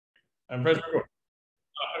I'm pressing record.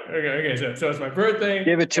 Okay. So it's my birthday.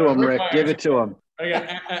 Give it to him, Rick. Give it to him. I got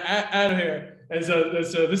Adam here, and so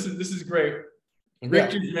this is great.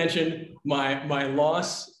 Rick just mentioned my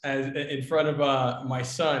loss in front of my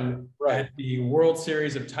son at the World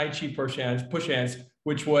Series of Tai Chi push hands,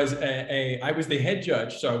 which was I was the head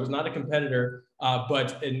judge, so I was not a competitor.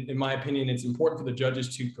 But in my opinion, it's important for the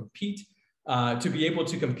judges to compete, to be able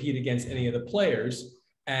to compete against any of the players.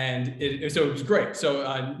 And so it was great. So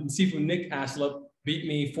Sifu Nick Aslip beat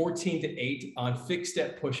me 14-8 on fixed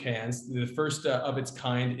step push hands, the first of its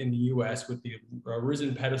kind in the US with the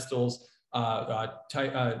risen pedestals, Tai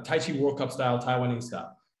Chi World Cup style, Taiwanese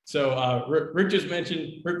style. So Rick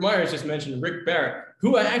Meyers just mentioned Rick Barrett,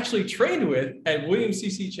 who I actually trained with at William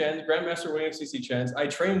C.C. Chen's, Grandmaster William C.C. Chen's. I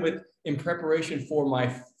trained with in preparation for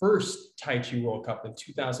my first Tai Chi World Cup in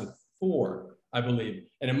 2004, I believe.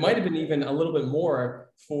 And it might have been even a little bit more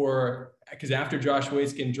because after Josh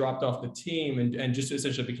Waitskin dropped off the team and just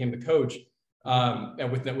essentially became the coach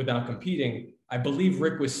and without competing, I believe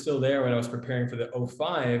Rick was still there when I was preparing for the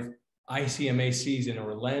 05 ICMACs in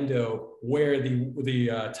Orlando, where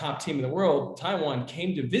the top team in the world, Taiwan,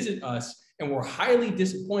 came to visit us and were highly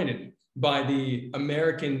disappointed by the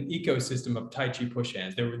American ecosystem of Tai Chi push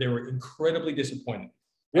hands. They were incredibly disappointed.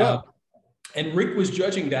 Yeah. And Rick was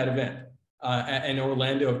judging that event in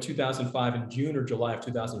Orlando of 2005 in June or July of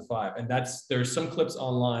 2005. And there's some clips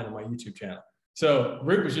online on my YouTube channel. So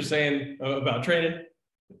Rick was just saying about training.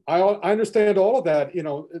 I understand all of that. You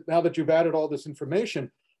know, now that you've added all this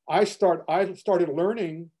information, I started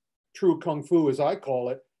learning true Kung Fu, as I call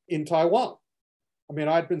it, in Taiwan. I mean,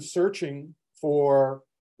 I'd been searching for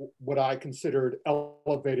what I considered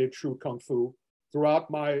elevated true Kung Fu throughout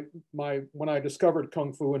when I discovered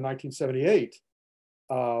Kung Fu in 1978.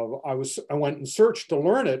 I went and searched to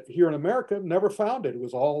learn it here in America, never found it. It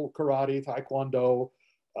was all karate, taekwondo,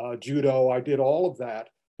 judo. I did all of that.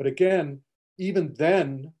 But again, even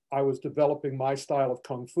then, I was developing my style of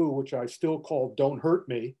Kung Fu, which I still call Don't Hurt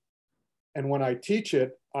Me. And when I teach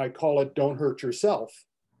it, I call it Don't Hurt Yourself.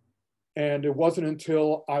 And it wasn't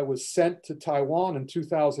until I was sent to Taiwan in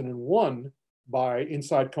 2001 by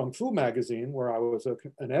Inside Kung Fu magazine, where I was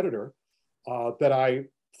an editor, that I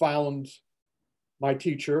found my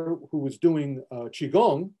teacher who was doing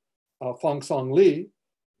Qigong, Fang Song Li,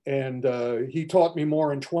 and he taught me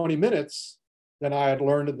more in 20 minutes than I had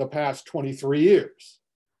learned in the past 23 years.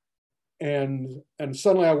 And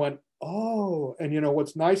suddenly I went, oh, and you know,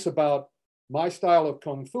 what's nice about my style of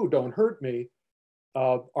Kung Fu, Don't Hurt Me,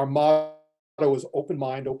 our motto is open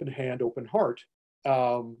mind, open hand, open heart.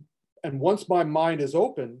 And once my mind is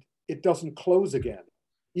opened, it doesn't close again.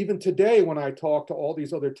 Even today, when I talk to all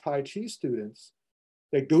these other Tai Chi students,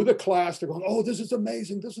 they do the class, they're going, oh, this is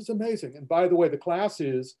amazing, this is amazing. And by the way, the class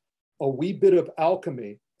is a wee bit of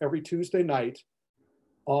alchemy every Tuesday night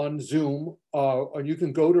on Zoom. You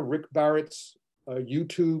can go to Rick Barrett's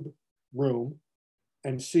YouTube room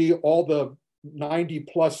and see all the 90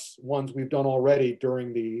 plus ones we've done already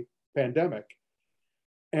during the pandemic.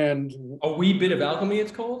 And a wee bit of alchemy,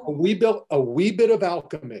 it's called? A wee bit of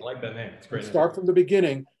alchemy. I like that name. It's great. Start from the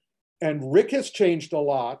beginning. And Rick has changed a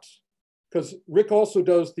lot because Rick also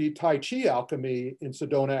does the Tai Chi alchemy in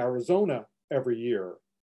Sedona, Arizona every year.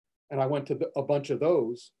 And I went to a bunch of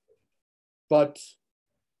those.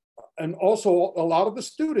 And also a lot of the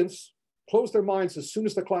students close their minds as soon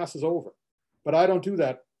as the class is over. But I don't do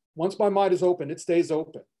that. Once my mind is open, it stays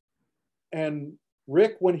open. And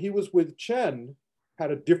Rick, when he was with Chen,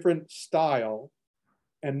 had a different style.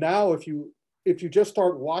 And now if you just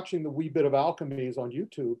start watching the wee bit of alchemies on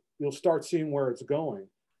YouTube, you'll start seeing where it's going.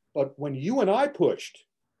 But when you and I pushed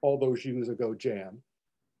all those years ago, Jan,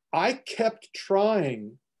 I kept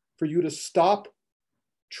trying for you to stop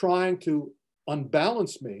trying to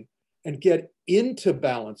unbalance me and get into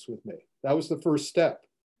balance with me. That was the first step.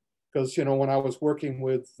 Because, you know, when I was working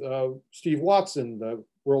with Steve Watson, the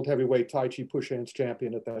world heavyweight Tai Chi push hands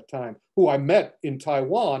champion at that time, who I met in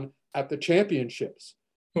Taiwan at the championships.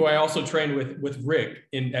 Who I also trained with Rick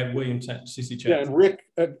at William C.C. Chen. Yeah,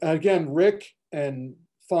 and Rick and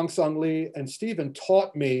Fang Song Li and Stephen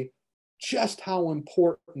taught me just how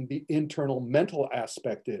important the internal mental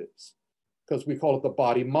aspect is. Because we call it the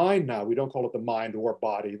body-mind now. We don't call it the mind or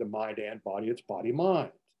body, the mind and body, it's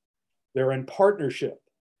body-mind. They're in partnership.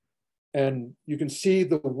 And you can see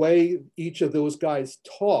the way each of those guys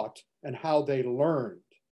taught and how they learned,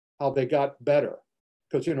 how they got better.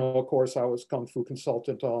 Because, you know, of course, I was Kung Fu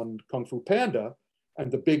consultant on Kung Fu Panda.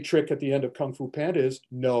 And the big trick at the end of Kung Fu Panda is,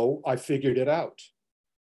 no, I figured it out.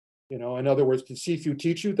 You know, in other words, did Sifu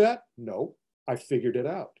teach you that? No, I figured it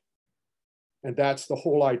out. And that's the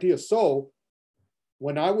whole idea. So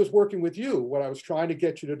when I was working with you, what I was trying to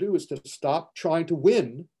get you to do is to stop trying to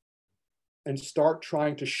win and start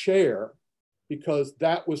trying to share, because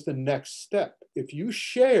that was the next step. If you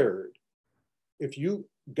shared,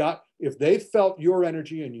 if they felt your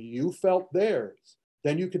energy and you felt theirs,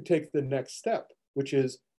 then you could take the next step, which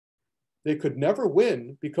is they could never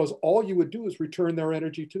win, because all you would do is return their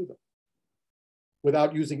energy to them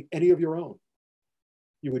without using any of your own.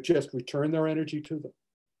 You would just return their energy to them.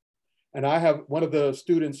 And I have one of the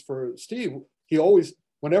students for Steve, he always,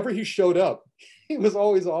 whenever he showed up, he was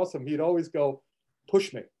always awesome. He'd always go,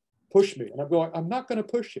 push me, push me. And I'm going, I'm not going to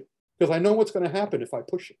push you, because I know what's going to happen if I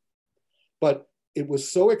push you. But it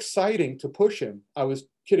was so exciting to push him. I was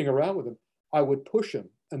kidding around with him. I would push him.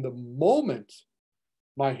 And the moment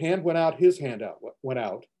my hand went out, his hand went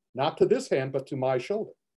out, not to this hand, but to my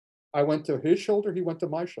shoulder. I went to his shoulder, he went to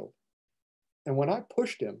my shoulder. And when I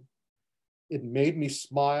pushed him, it made me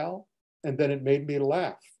smile, and then it made me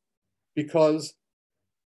laugh, because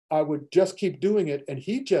I would just keep doing it and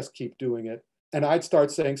he'd just keep doing it. And I'd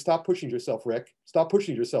start saying, stop pushing yourself, Rick. Stop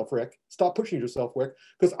pushing yourself, Rick. Stop pushing yourself, Rick.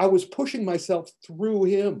 Because I was pushing myself through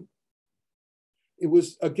him. It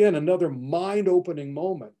was, again, another mind-opening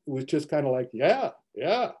moment. It was just kind of like, yeah,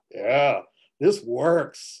 this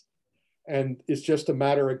works. And it's just a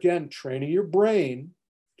matter, again, training your brain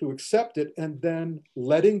to accept it and then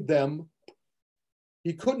letting them.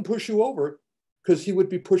 He couldn't push you over, because he would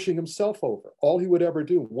be pushing himself over. All he would ever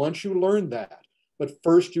do, once you learn that. But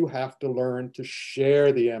first you have to learn to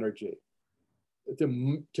share the energy, to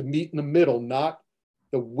meet in the middle, not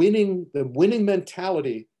the winning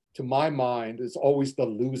mentality, to my mind, is always the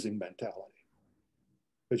losing mentality.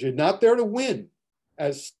 Because you're not there to win.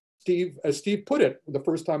 As Steve put it the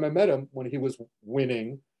first time I met him, when he was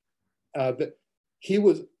winning, Steve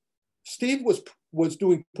was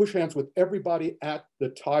doing push hands with everybody at the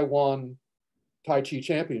Taiwan Tai Chi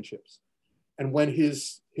Championships. And when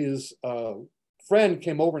his friend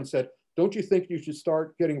came over and said, don't you think you should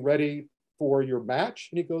start getting ready for your match?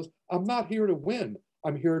 And he goes, I'm not here to win.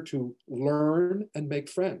 I'm here to learn and make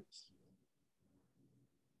friends.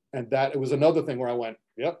 And that, it was another thing where I went,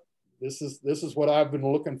 yep, this is what I've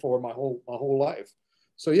been looking for my whole life.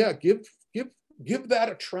 So yeah, give that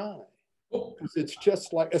a try. Because it's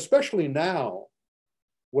just like, especially now,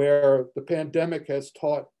 where the pandemic has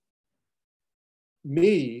taught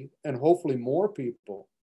me, and hopefully more people,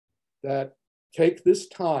 that take this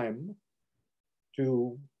time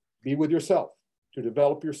to be with yourself, to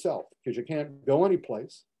develop yourself, because you can't go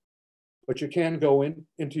anyplace, but you can go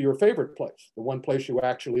into your favorite place, the one place you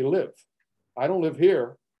actually live. I don't live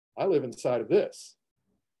here, I live inside of this.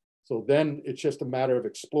 So then it's just a matter of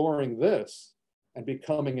exploring this and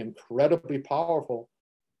becoming incredibly powerful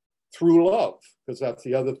through love, because that's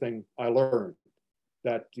the other thing I learned,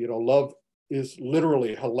 that, love is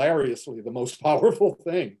literally, hilariously, the most powerful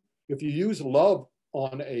thing. If you use love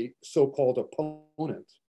on a so-called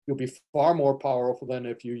opponent, you'll be far more powerful than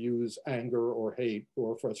if you use anger or hate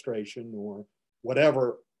or frustration or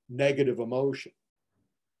whatever negative emotion.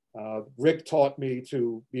 Rick taught me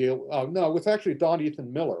to be able, no, it's actually Don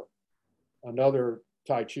Ethan Miller, another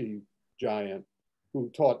Tai Chi giant, who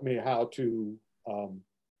taught me how to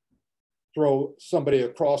throw somebody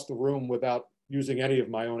across the room without using any of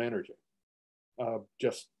my own energy. It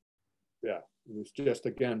was just,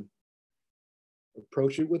 again,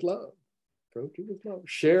 approach it with love. Approach it with love.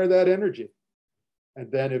 Share that energy.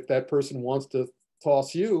 And then if that person wants to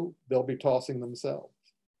toss you, they'll be tossing themselves.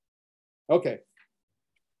 Okay.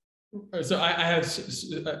 So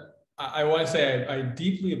I want to say I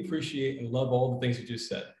deeply appreciate and love all the things you just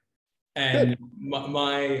said. And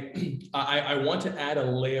I want to add a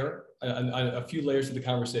layer, a few layers to the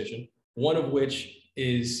conversation. One of which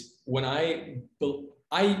is when I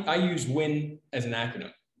use WIN as an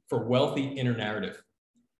acronym for wealthy inner narrative.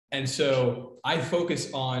 And so I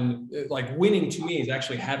focus on, like, winning to me is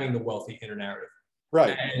actually having the wealthy inner narrative.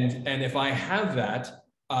 Right. And if I have that,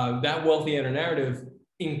 that wealthy inner narrative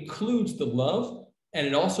includes the love, and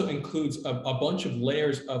it also includes a bunch of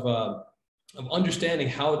layers of understanding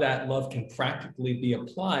how that love can practically be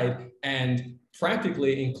applied, and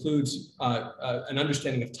practically includes an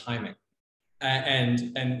understanding of timing.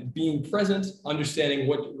 And being present, understanding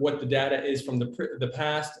what the data is from the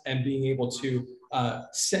past, and being able to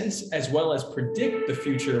sense as well as predict the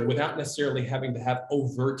future without necessarily having to have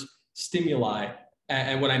overt stimuli.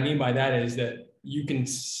 And what I mean by that is that you can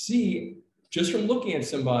see just from looking at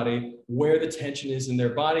somebody where the tension is in their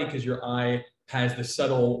body, because your eye has the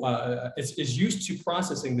subtle, is used to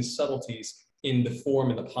processing the subtleties in the form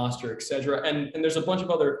and the posture, et cetera. And there's a bunch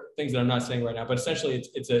of other things that I'm not saying right now, but essentially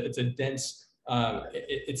it's a dense,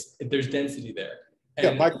 there's density there.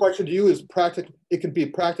 Yeah, my question to you is it can be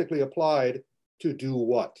practically applied to do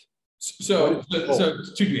what? So to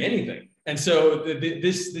do anything. And so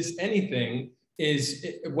this anything is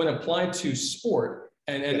when applied to sport,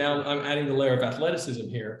 and now I'm adding the layer of athleticism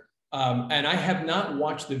here. And I have not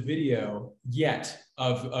watched the video yet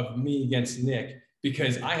of me against Nick,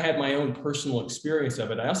 because I had my own personal experience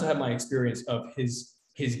of it. I also had my experience of his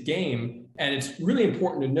game. And it's really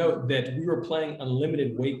important to note that we were playing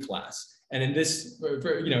unlimited weight class. And in this,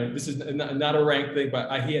 this is not a rank thing,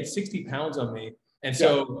 but he had 60 pounds on me. And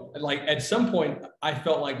so like at some point I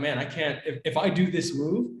felt like, man, I can't, if I do this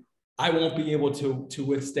move, I won't be able to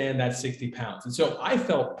withstand that 60 pounds. And so I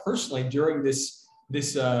felt personally during this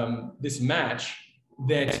match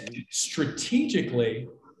that strategically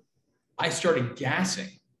I started gassing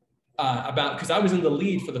because I was in the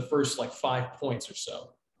lead for the first like 5 points or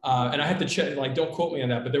so. And I have to check, like, don't quote me on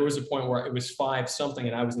that, but there was a point where it was 5 something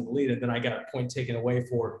and I was in the lead, and then I got a point taken away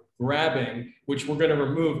for grabbing, which we're going to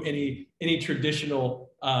remove any traditional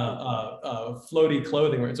floaty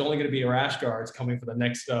clothing, where it's only going to be rash guards coming for the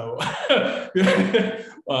next tournament.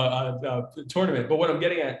 But what I'm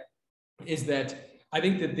getting at is that I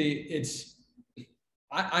think that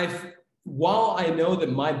while I know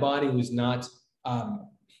that my body was not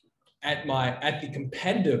at the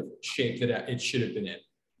competitive shape that it should have been in,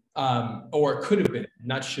 or it could have been,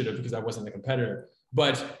 not should have, because I wasn't a competitor.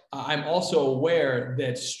 But I'm also aware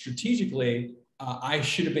that strategically, I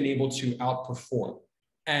should have been able to outperform.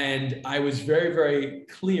 And I was very, very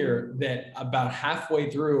clear that about halfway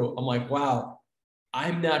through, I'm like, wow,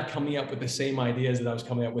 I'm not coming up with the same ideas that I was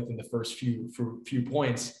coming up with in the first few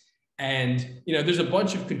points. And, there's a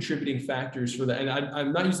bunch of contributing factors for that. And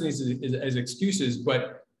I'm not using these as excuses,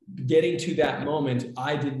 but getting to that moment,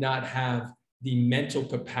 I did not have the mental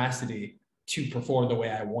capacity to perform the way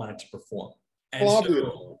I wanted to perform.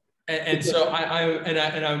 And so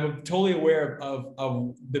I'm totally aware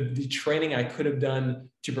of the training I could have done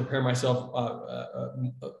to prepare myself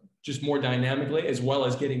just more dynamically, as well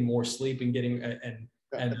as getting more sleep and getting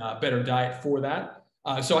and better diet for that.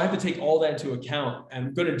 So I have to take all that into account.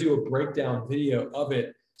 I'm going to do a breakdown video of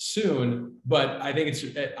it soon, but I think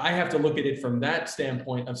I have to look at it from that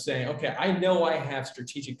standpoint of saying, okay, I know I have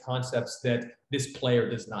strategic concepts that this player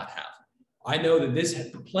does not have. I know that this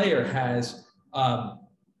player has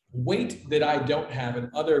weight that I don't have and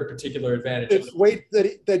other particular advantages. It's weight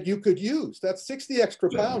that you could use. That's 60 extra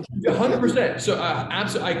pounds. 100%. So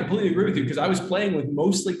absolutely, I completely agree with you, because I was playing with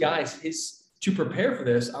mostly guys to prepare for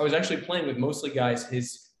this. I was actually playing with mostly guys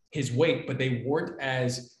his weight, but they weren't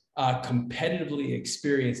as competitively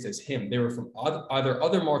experienced as him. They were from either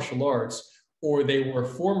other martial arts, or they were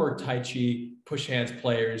former Tai Chi push hands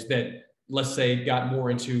players that, let's say, got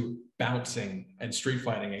more into bouncing and street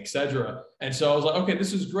fighting, etc. And so I was like, okay,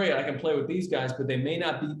 this is great. I can play with these guys, but they may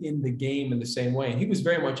not be in the game in the same way. And he was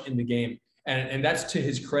very much in the game, and that's to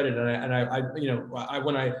his credit. And I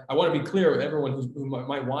want to be clear with everyone who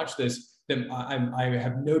might watch this, that I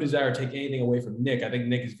have no desire to take anything away from Nick. I think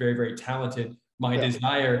Nick is very, very talented. My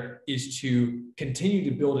desire is to continue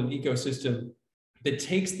to build an ecosystem that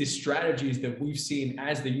takes the strategies that we've seen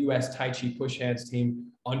as the U.S. Tai Chi push hands team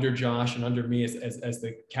under Josh and under me as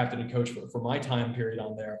the captain and coach for my time period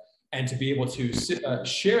on there, and to be able to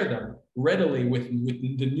share them readily with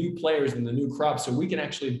the new players and the new crop, so we can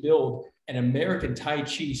actually build an American Tai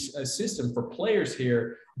Chi system for players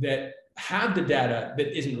here that have the data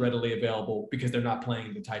that isn't readily available because they're not playing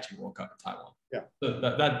in the Tai Chi World Cup in Taiwan. Yeah. So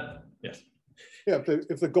yes. Yeah,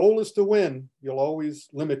 if the goal is to win, you'll always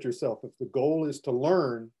limit yourself. If the goal is to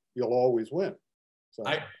learn, you'll always win. So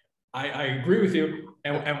I agree with you.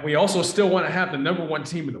 And we also still want to have the #1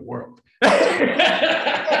 team in the world.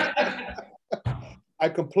 I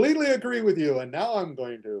completely agree with you. And now I'm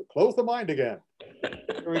going to close the mind again.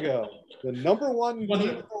 Here we go. The #1 team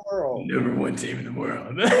in the world. #1 team in the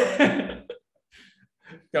world.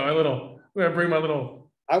 Got my little, I'm going to bring my little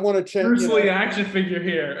I want to change Bruce Lee action figure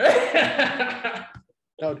here.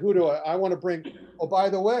 Now, who do I want to bring? Oh, by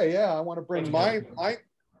the way, I want to bring my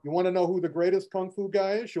you want to know who the greatest Kung Fu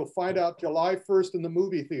guy is? You'll find out July 1st in the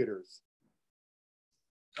movie theaters.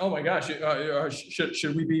 Oh my gosh. Should I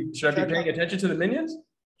be paying attention to the Minions?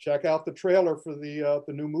 Check out the trailer for the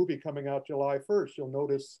new movie coming out July 1st. You'll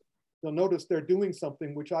notice they're doing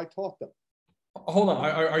something which I taught them. Hold on.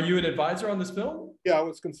 Are you an advisor on this film? Yeah, I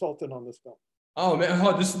was consultant on this film. Oh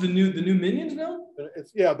man, this is the new Minions now?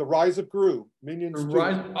 It's the Rise of Gru. Minions.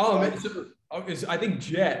 I think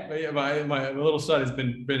Jet, my little son, has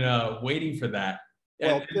been waiting for that.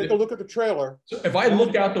 Well, take a look at the trailer. So if I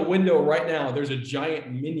look out the window right now, there's a giant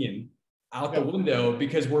minion out the window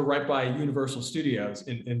because we're right by Universal Studios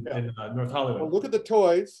in North Hollywood. Well, look at the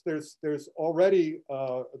toys. There's already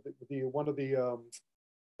one of the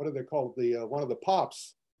what do they call it? One of the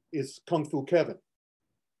pops is Kung Fu Kevin.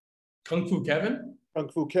 Kung Fu Kevin? Kung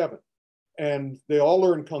Fu Kevin. And they all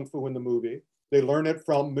learn Kung Fu in the movie. They learn it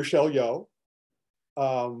from Michelle Yeoh.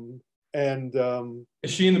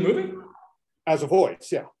 Is she in the movie? As a voice,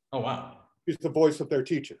 yeah. Oh, wow. She's the voice of their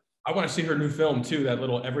teacher. I want to see her new film too, that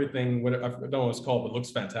little everything, I don't know what it's called, but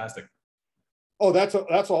looks fantastic. Oh, that's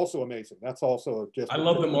also amazing. That's also just. I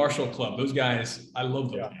love the Marshall Club. Those guys, I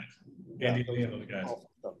love those guys. Andy Yeah. Lee and those guys.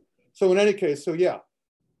 So in any case, so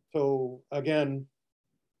again,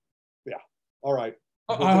 all right.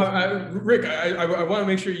 Rick, I want to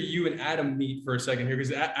make sure you and Adam meet for a second here,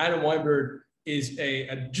 because Adam Weinberg is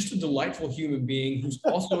just a delightful human being who's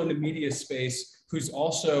also in the media space, who's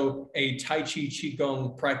also a Tai Chi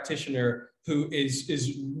Qigong practitioner, who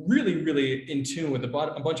is really, really in tune with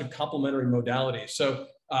a bunch of complementary modalities. So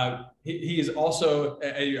he is also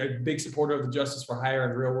a big supporter of the Justice for Hire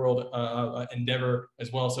and real world endeavor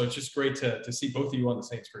as well. So it's just great to see both of you on the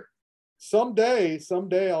same screen.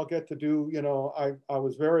 Someday I'll get to do, I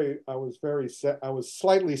was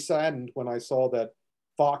slightly saddened when I saw that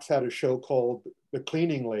Fox had a show called The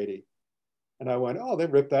Cleaning Lady. And I went, oh, they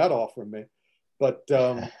ripped that off from me. But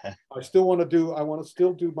I want to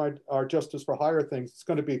still do our Justice for Hire things. It's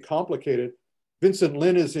going to be complicated. Vincent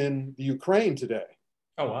Lin is in the Ukraine today.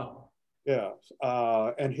 Oh, wow. Yeah.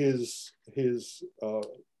 And his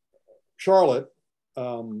Charlotte,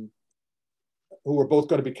 who are both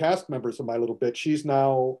going to be cast members of My Little Bit, she's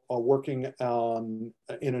now working in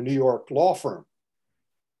a New York law firm.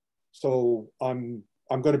 So I'm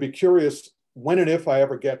going to be curious when and if I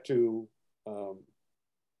ever get to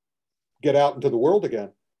get out into the world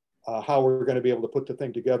again, how we're going to be able to put the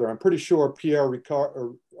thing together. I'm pretty sure Pierre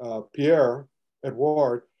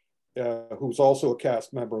Edouard, who's also a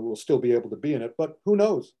cast member, will still be able to be in it, but who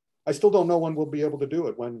knows? I still don't know when we'll be able to do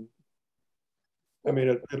it. I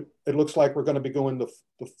mean, it looks like we're going to be going the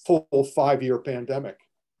full 5-year pandemic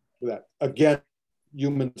for that. Again,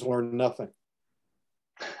 humans learn nothing.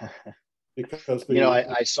 Because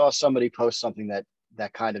I saw somebody post something that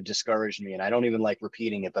kind of discouraged me, and I don't even like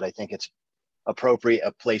repeating it, but I think it's appropriate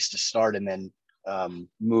a place to start and then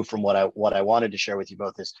move from what I wanted to share with you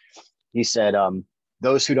both. Is he said,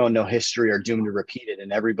 those who don't know history are doomed to repeat it,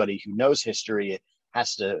 and everybody who knows history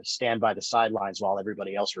has to stand by the sidelines while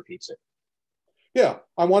everybody else repeats it. Yeah,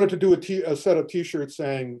 I wanted to do a set of T-shirts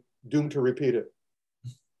saying "Doomed to repeat it."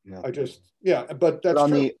 Yeah. But that's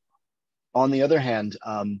true. On the other hand,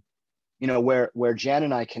 where Jan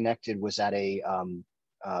and I connected was at a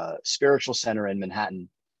spiritual center in Manhattan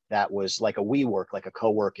that was like a WeWork, like a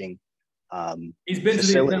co-working. He's been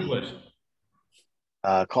facility, to the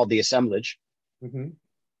assemblage. Called the Assemblage, mm-hmm.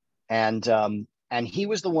 And he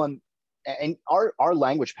was the one. And our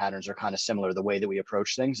language patterns are kind of similar, the way that we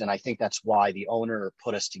approach things. And I think that's why the owner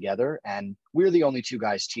put us together. And we're the only two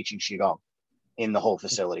guys teaching Qigong in the whole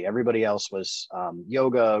facility. Everybody else was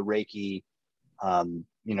yoga, Reiki,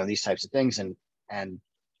 these types of things. And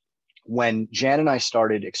when Jan and I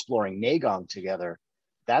started exploring Neigong together,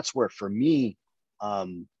 that's where, for me,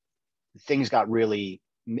 things got really,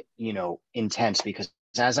 intense, because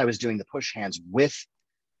as I was doing the push hands with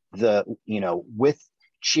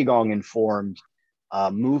Qigong informed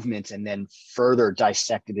movements, and then further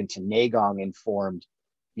dissected into Neigong informed,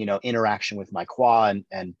 interaction with my qua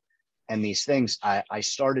and these things, I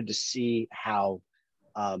started to see how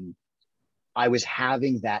I was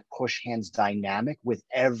having that push hands dynamic with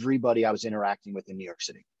everybody I was interacting with in New York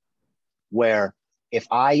City, where if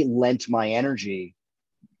I lent my energy,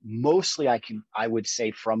 mostly I would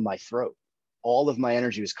say from my throat. All of my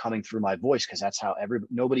energy was coming through my voice, because that's how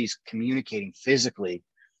nobody's communicating physically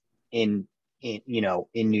in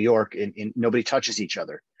New York, and nobody touches each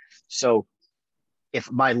other. So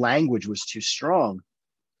if my language was too strong,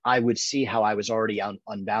 I would see how I was already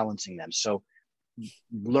unbalancing them. So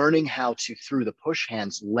learning how to, through the push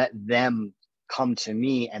hands, let them come to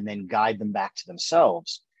me and then guide them back to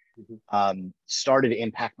themselves, started to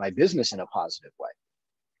impact my business in a positive way.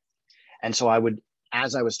 And so I would,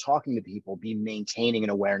 as I was talking to people, be maintaining an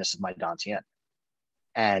awareness of my Dantian,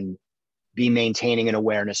 and be maintaining an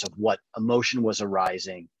awareness of what emotion was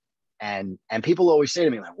arising. And people always say to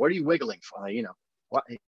me, like, what are you wiggling for?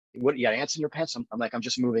 What you got ants in your pants? I'm like, I'm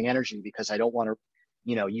just moving energy, because I don't want to,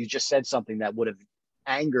 you just said something that would have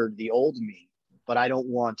angered the old me, but I don't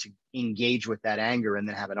want to engage with that anger and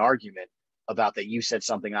then have an argument about that you said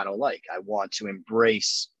something I don't like. I want to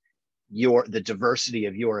embrace the diversity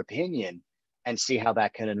of your opinion and see how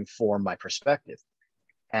that can inform my perspective.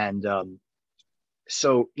 And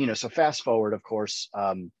so, so fast forward, of course,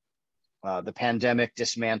 the pandemic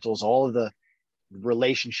dismantles all of the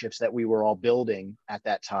relationships that we were all building at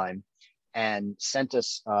that time and sent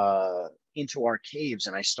us into our caves.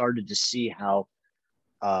 And I started to see how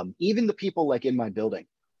even the people like in my building,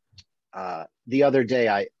 the other day,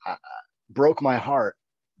 I broke my heart.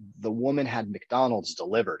 The woman had McDonald's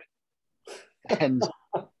delivered. And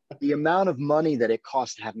the amount of money that it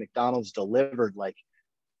costs to have McDonald's delivered, like,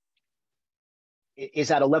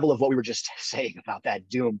 is at a level of what we were just saying about that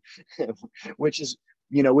doom, which is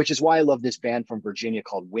why I love this band from Virginia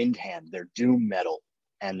called Windhand. They're doom metal,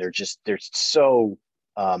 and they're so.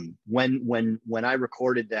 When I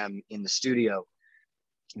recorded them in the studio,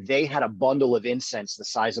 they had a bundle of incense the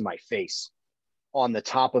size of my face on the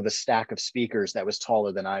top of a stack of speakers that was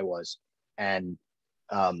taller than I was, and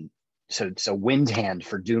so Windhand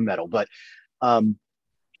for doom metal. But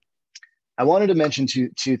I wanted to mention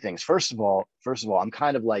two things. First of all, I'm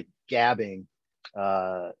kind of like gabbing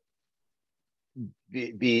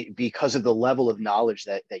because of the level of knowledge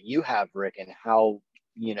that you have, Rick, and how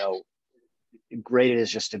great it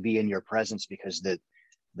is just to be in your presence, because the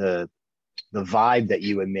vibe that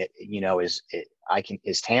you emit, is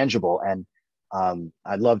tangible, and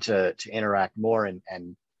I'd love to interact more.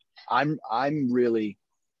 And I'm really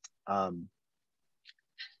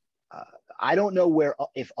I don't know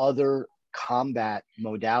if other combat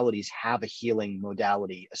modalities have a healing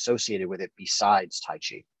modality associated with it besides Tai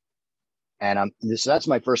Chi. And that's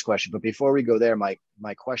my first question. But before we go there, my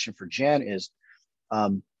question for Jen is,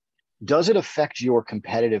 does it affect your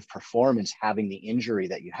competitive performance having the injury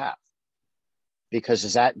that you have? Because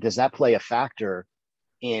does that play a factor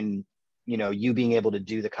in you being able to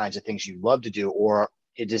do the kinds of things you love to do, or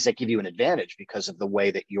does that give you an advantage because of the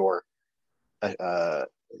way that you're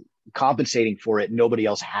compensating for it? Nobody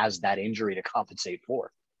else has that injury to compensate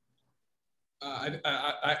for.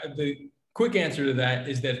 The quick answer to that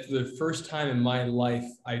is that for the first time in my life,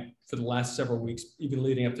 for the last several weeks, even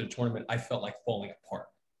leading up to the tournament, I felt like falling apart.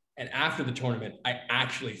 And after the tournament, I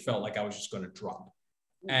actually felt like I was just going to drop.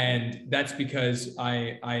 And that's because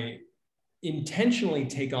I intentionally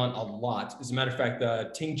take on a lot. As a matter of fact,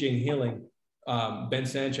 Ting Jing Healing, Ben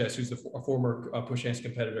Sanchez, who's a former push hands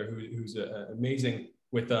competitor, who's amazing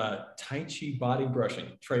with Tai Chi body brushing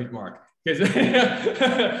trademark. Because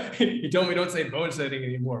he told me don't say bone setting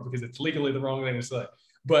anymore because it's legally the wrong thing to say.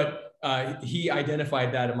 But he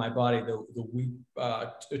identified that in my body the week,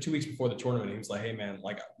 2 weeks before the tournament. He was like, "Hey man,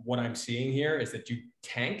 like what I'm seeing here is that you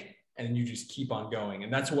tank and then you just keep on going."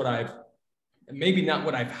 And that's what maybe not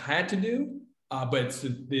what I've had to do, but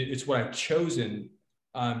it's what I've chosen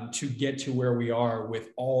to get to where we are with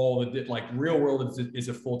all the, like, real world is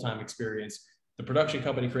a full-time experience. The production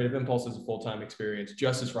company Creative Impulse is a full-time experience.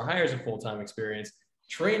 Justice for Hire is a full-time experience.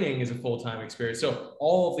 Training is a full-time experience. So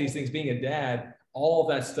all of these things, being a dad, all of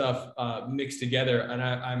that stuff mixed together. And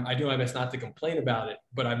I do my best not to complain about it,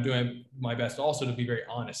 but I'm doing my best also to be very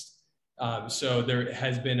honest. So there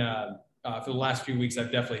has been for the last few weeks,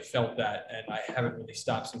 I've definitely felt that, and I haven't really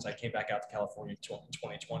stopped since I came back out to California in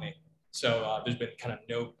 2020. So there's been kind of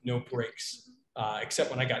no breaks, except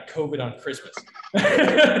when I got COVID on Christmas.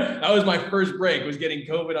 That was my first break, was getting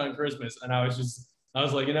COVID on Christmas. And I was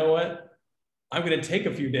like, you know what? I'm going to take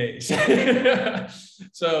a few days.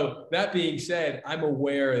 So that being said, I'm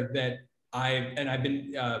aware that I've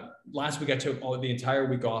been, last week I took the entire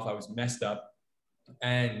week off. I was messed up.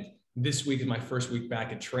 And this week is my first week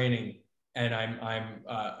back at training. And I'm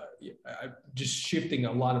just shifting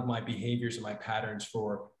a lot of my behaviors and my patterns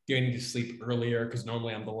for getting to sleep earlier, because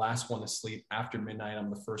normally I'm the last one to sleep after midnight. I'm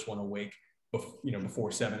the first one awake,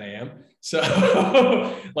 before 7 a.m. So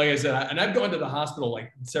like I said, and I've gone to the hospital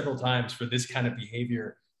like several times for this kind of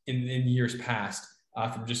behavior in years past,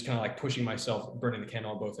 from just kind of like pushing myself, burning the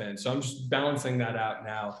candle on both ends. So I'm just balancing that out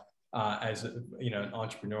now as an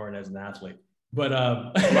entrepreneur and as an athlete. But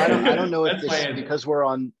well, I don't know if this, because we're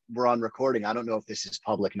on recording, I don't know if this is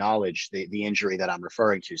public knowledge, the injury that I'm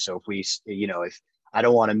referring to. So if we, if I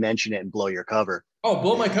don't want to mention it and blow your cover. Oh,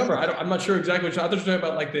 blow my cover. I'm not sure exactly what you're talking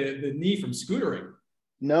about, like the knee from scootering.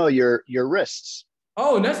 No, your wrists.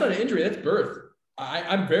 Oh, and that's not an injury. That's birth.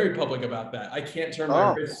 I'm very public about that. I can't turn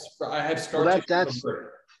my wrists. I have scar tissue from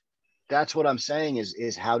birth. That's what I'm saying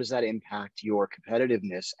is how does that impact your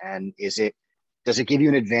competitiveness? And does it give you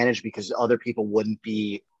an advantage because other people wouldn't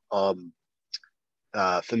be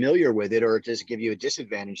familiar with it, or does it give you a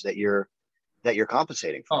disadvantage that you're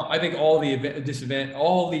compensating for? I think all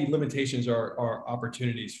the limitations are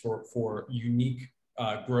opportunities for unique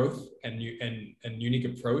growth and unique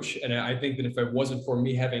approach. And I think that if it wasn't for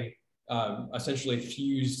me having essentially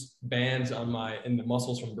fused bands in the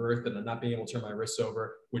muscles from birth, and I'm not being able to turn my wrists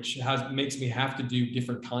over, which makes me have to do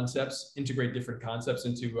different concepts, integrate different concepts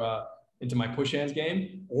into my push hands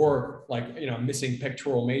game, or like, missing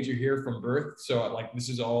pectoral major here from birth. So like this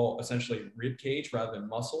is all essentially rib cage rather than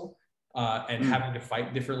muscle, and having to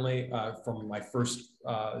fight differently from my first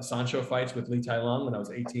Sancho fights with Li Tai Long when I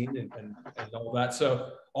was 18 and all that. So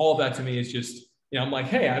all of that to me is just, I'm like,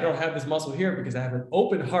 hey, I don't have this muscle here because I have an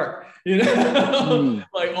open heart,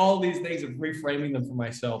 like all these things of reframing them for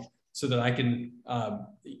myself so that I can,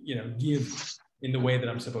 give in the way that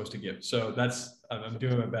I'm supposed to give. So I'm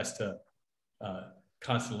doing my best to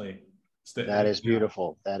constantly stay. That is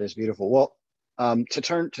beautiful. That is beautiful. Well, to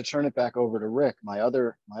turn it back over to Rick, my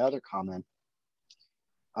other comment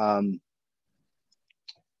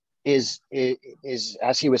is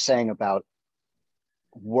as he was saying about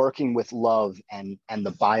working with love and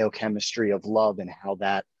the biochemistry of love, and how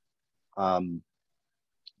that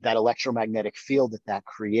that electromagnetic field that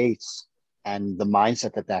creates, and the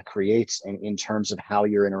mindset that creates in terms of how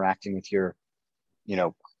you're interacting with your,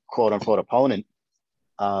 quote unquote opponent.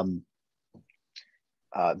 That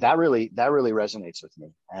really resonates with me,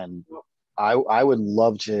 and I would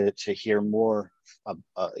love to hear more,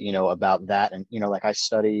 about that. And like I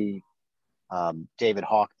study David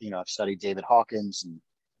I've studied David Hawkins and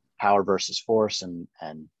Power versus Force, and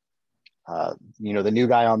the new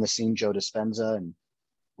guy on the scene, Joe Dispenza, and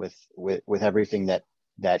with everything that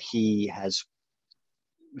he has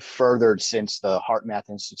furthered since the Heart Math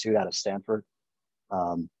Institute out of Stanford,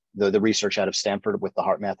 the research out of Stanford with the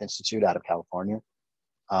Heart Math Institute out of California,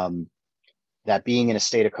 that being in a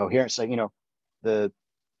state of coherence. So, the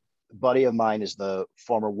buddy of mine is the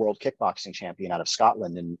former world kickboxing champion out of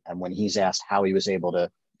Scotland. And when he's asked how he was able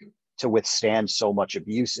to withstand so much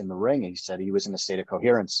abuse in the ring, he said he was in a state of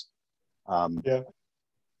coherence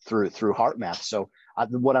through Heart Math. So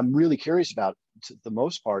what I'm really curious about, to the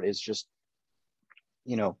most part, is just,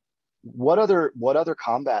 what other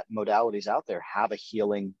combat modalities out there have a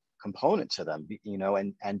healing component to them,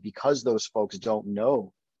 and because those folks don't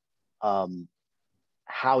know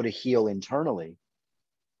how to heal internally,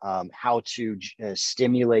 how to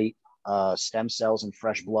stimulate stem cells and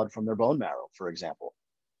fresh blood from their bone marrow, for example.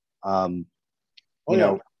 I've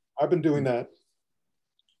been doing that.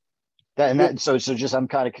 So just, I'm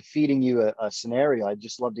kind of feeding you a scenario. I'd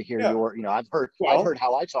just love to hear your, I've heard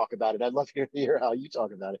how I talk about it. I'd love to hear how you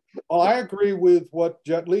talk about it. Well, I agree with what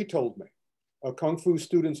Jet Li told me. A Kung Fu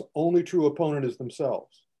student's only true opponent is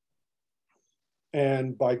themselves.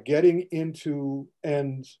 And by getting into,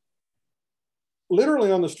 and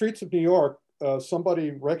literally on the streets of New York,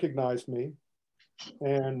 somebody recognized me,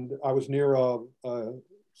 and I was near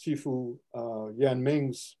Sifu Yan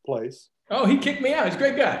Ming's place. Oh, he kicked me out. He's a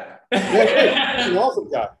great guy. Yeah, he's an awesome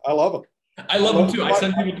guy. I love him. I love him too. I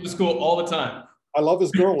send people to the school all the time. I love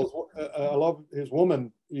his girl. I love his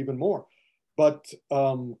woman even more. But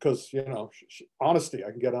because, honesty,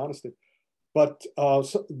 I can get honesty. But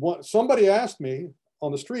somebody asked me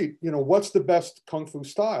on the street, what's the best Kung Fu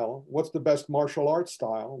style? What's the best martial arts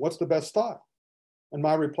style? What's the best style? And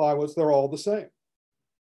my reply was, they're all the same.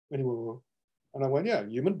 And I went, yeah,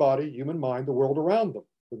 human body, human mind, the world around them.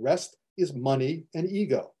 The rest is money and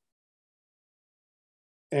ego.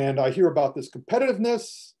 And I hear about this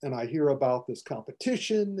competitiveness, and I hear about this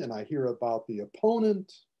competition, and I hear about the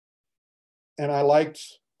opponent. And I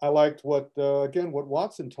liked what, again, what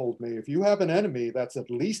Watson told me. If you have an enemy, that's at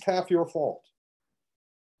least half your fault.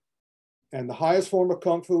 And the highest form of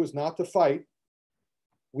Kung Fu is not to fight.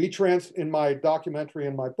 In my documentary,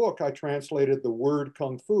 in my book, I translated the word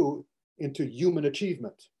Kung Fu into human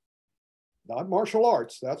achievement. Not martial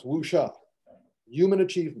arts, that's wuxia. Human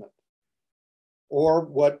achievement.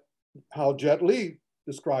 Or how Jet Li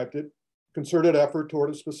described it, concerted effort toward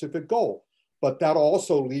a specific goal. But that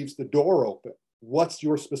also leaves the door open. What's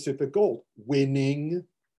your specific goal? Winning,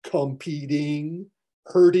 competing,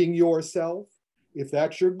 hurting yourself? If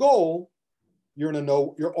that's your goal,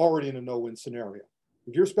 you're already in a no-win scenario.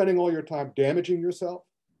 If you're spending all your time damaging yourself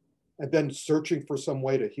and then searching for some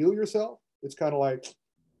way to heal yourself, it's kind of like,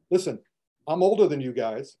 listen, I'm older than you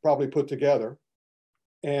guys, probably put together,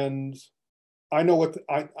 and I know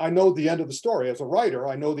I know the end of the story. As a writer,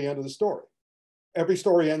 I know the end of the story. Every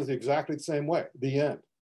story ends exactly the same way, the end.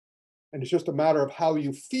 And it's just a matter of how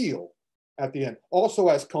you feel at the end. Also,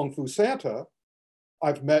 as Kung Fu Santa,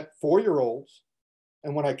 I've met 4-year-olds.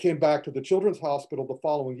 And when I came back to the children's hospital the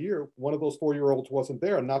following year, one of those 4-year-olds wasn't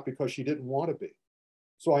there, not because she didn't want to be.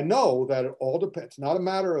 So I know that it all depends. It's not a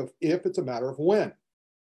matter of if, it's a matter of when.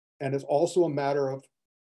 And it's also a matter of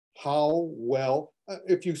how well,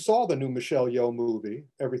 if you saw the new Michelle Yeoh movie,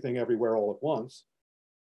 Everything Everywhere All at Once,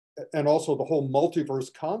 and also the whole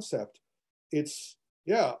multiverse concept, it's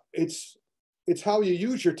how you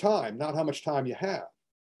use your time, not how much time you have,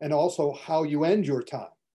 and also how you end your time.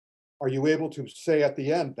 Are you able to say at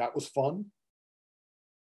the end, that was fun,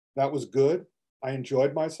 that was good, I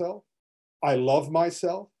enjoyed myself, I love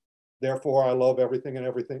myself, therefore I love everything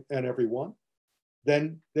and everyone?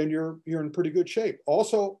 Then you're in pretty good shape.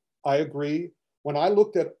 Also, I agree. When I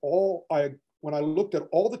looked at all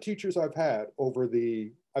the teachers I've had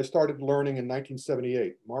I started learning in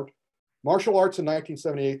 1978, martial arts in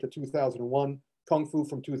 1978 to 2001, Kung Fu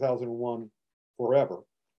from 2001 forever.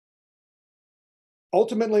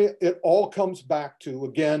 Ultimately, it all comes back to,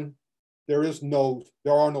 again, there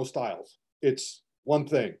are no styles. It's one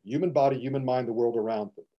thing, human body, human mind, the world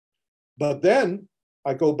around them. But then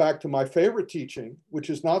I go back to my favorite teaching, which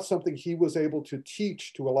is not something he was able to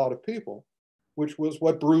teach to a lot of people, which was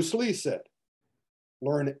what Bruce Lee said.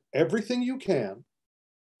 Learn everything you can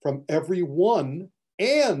from everyone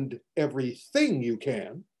and everything you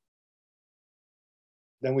can.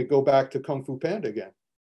 Then we go back to Kung Fu Panda again.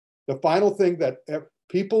 The final thing that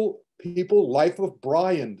people Life of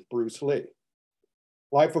Brian, Bruce Lee.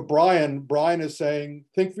 Life of Brian is saying,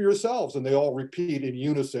 think for yourselves. And they all repeat in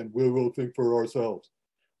unison, we will think for ourselves,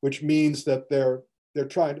 which means that they're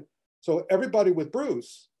trying to. So everybody with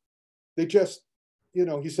Bruce, they just,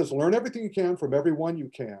 he says, learn everything you can from everyone you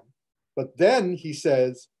can. But then he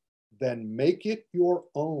says, then make it your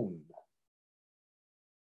own.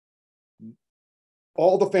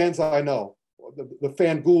 All the fans I know, the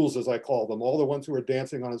fan ghouls, as I call them, all the ones who are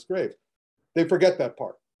dancing on his grave, they forget that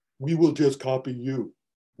part. We will just copy you.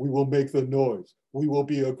 We will make the noise. We will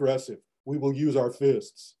be aggressive. We will use our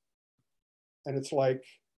fists. And it's like,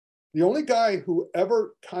 the only guy who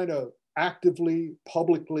ever kind of actively,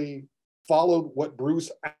 publicly followed what Bruce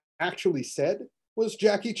actually said was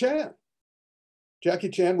Jackie Chan. Jackie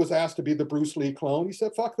Chan was asked to be the Bruce Lee clone. He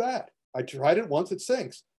said, fuck that. I tried it once, it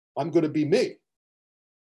sinks. I'm going to be me.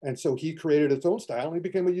 And so he created his own style and he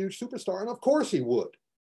became a huge superstar. And of course he would.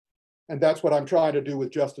 And that's what I'm trying to do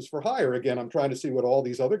with Justice for Hire. Again, I'm trying to see what all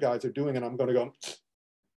these other guys are doing. And I'm going to go,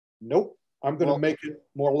 nope, I'm going to make it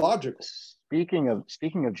more logical. Speaking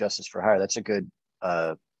of Justice for Hire, that's a good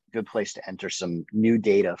place to enter some new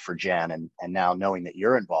data for Jan. And now knowing that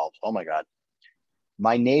you're involved, oh my God.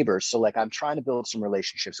 My neighbors, so like I'm trying to build some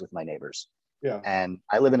relationships with my neighbors. Yeah. And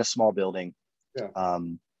I live in a small building. Yeah.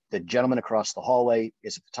 The gentleman across the hallway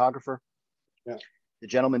is a photographer. Yeah. The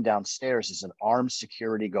gentleman downstairs is an armed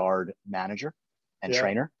security guard manager and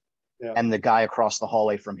trainer. Yeah. And the guy across the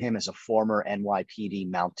hallway from him is a former NYPD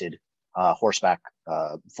mounted horseback,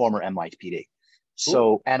 former NYPD.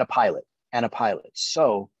 So, and a pilot.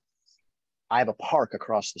 So I have a park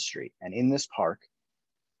across the street. And in this park,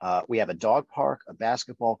 we have a dog park, a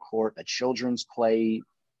basketball court, a children's play.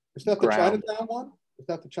 Is that ground. The Chinatown one? Is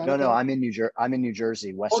that the Chinatown? No, I'm in New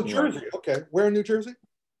Jersey, West New York. Jersey. Okay. Where in New Jersey?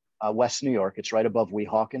 West New York. It's right above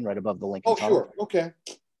Weehawken, right above the Lincoln Tunnel. Sure. Okay.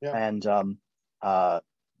 Yeah. And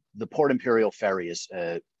the Port Imperial Ferry is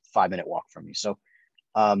a 5-minute walk from me. So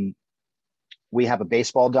we have a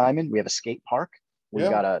baseball diamond. We have a skate park. We've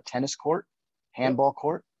got a tennis court, handball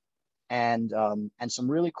court, and some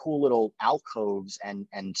really cool little alcoves and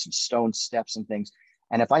some stone steps and things.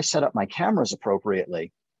 And if I set up my cameras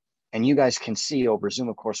appropriately, and you guys can see over Zoom,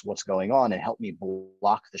 of course, what's going on and help me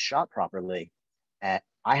block the shot properly. And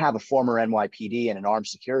I have a former NYPD and an armed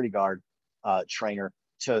security guard trainer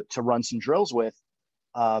to run some drills with.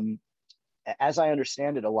 As I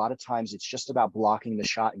understand it, a lot of times it's just about blocking the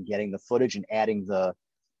shot and getting the footage and adding the,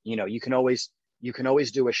 you can always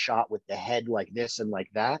do a shot with the head like this and like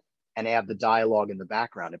that and add the dialogue in the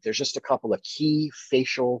background. If there's just a couple of key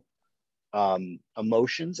facial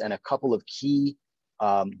emotions and a couple of key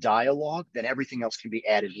dialogue, then everything else can be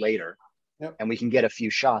added later. Yep. And we can get a few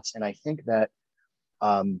shots. And I think that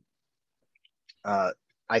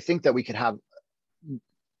we could have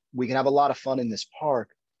a lot of fun in this park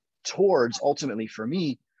towards, ultimately for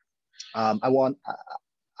me, I want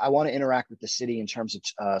to interact with the city in terms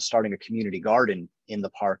of starting a community garden in the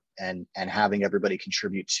park and having everybody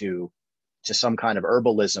contribute to some kind of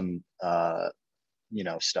herbalism,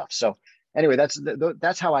 stuff. So anyway,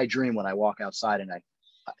 that's how I dream when I walk outside, and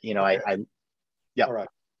yeah. All right.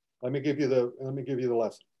 Let me give you the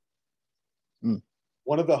lesson. Mm.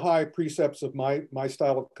 One of the high precepts of my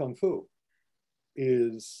style of Kung Fu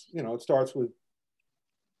is, it starts with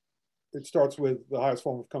the highest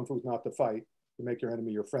form of Kung Fu is not to fight, to make your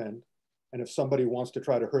enemy your friend. And if somebody wants to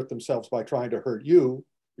try to hurt themselves by trying to hurt you,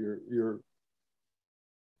 you're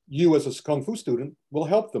you as a Kung Fu student will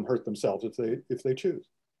help them hurt themselves if they choose.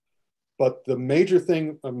 But the major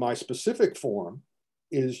thing of my specific form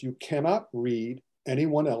is you cannot read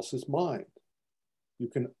anyone else's mind. You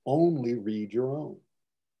can only read your own.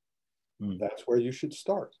 That's where you should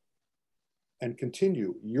start and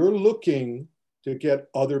continue. You're looking to get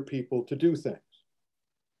other people to do things.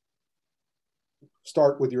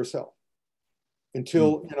 Start with yourself.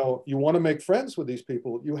 Until you want to make friends with these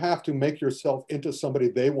people, you have to make yourself into somebody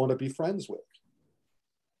they want to be friends with.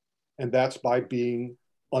 And that's by being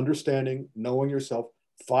understanding, knowing yourself,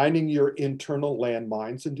 finding your internal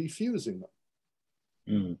landmines and defusing them.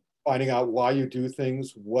 Finding out why you do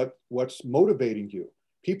things, what's motivating you.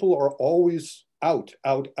 People are always out.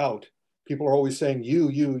 People are always saying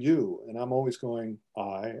you. And I'm always going,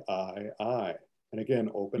 I. And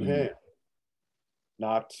again, open hand.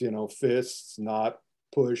 Not, fists, not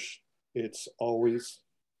push. It's always,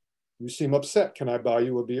 you seem upset. Can I buy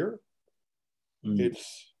you a beer?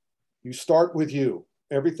 It's, you start with you.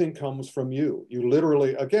 Everything comes from you. You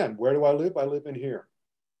literally, again, where do I live? I live in here.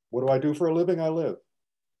 What do I do for a living? I live.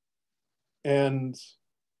 And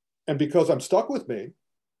because I'm stuck with me,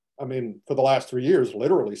 I mean, for the last 3 years,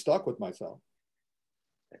 literally stuck with myself,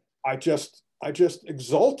 I just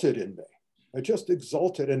exalted in me. I just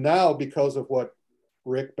exalted. And now because of what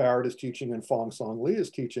Rick Barrett is teaching and Fong Song Lee is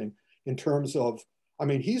teaching in terms of, I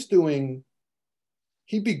mean,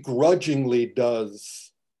 he begrudgingly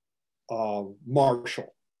does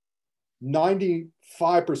martial. 95%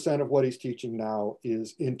 of what he's teaching now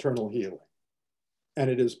is internal healing. And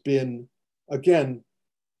it has been, again,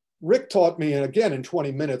 Rick taught me, and again, in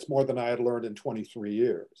 20 minutes, more than I had learned in 23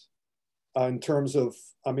 years. In terms of,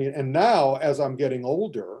 I mean, and now as I'm getting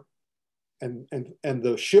older and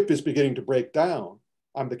the ship is beginning to break down,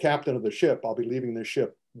 I'm the captain of the ship. I'll be leaving the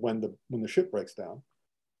ship when the ship breaks down.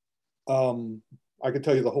 I could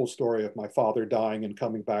tell you the whole story of my father dying and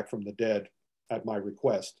coming back from the dead at my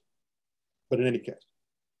request. But in any case,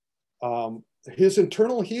 his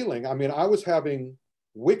internal healing, I mean, I was having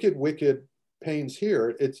wicked pains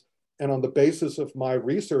here. And on the basis of my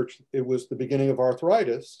research, it was the beginning of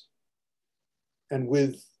arthritis. And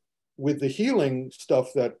with the healing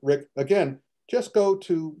stuff that Rick, again, just go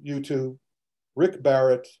to YouTube, Rick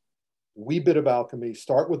Barrett, Wee Bit of Alchemy,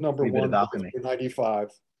 start with number 1, 95.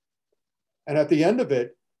 And at the end of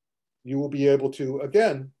it, you will be able to,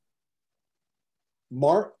 again,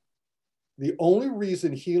 the only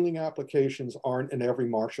reason healing applications aren't in every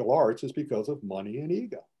martial arts is because of money and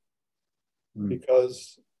ego.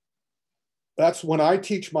 Because that's when I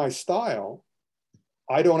teach my style,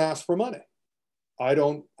 I don't ask for money. I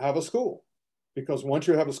don't have a school. Because once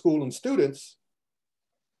you have a school and students,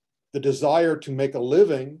 the desire to make a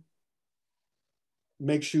living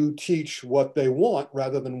makes you teach what they want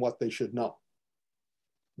rather than what they should know.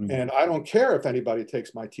 And I don't care if anybody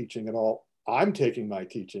takes my teaching at all. I'm taking my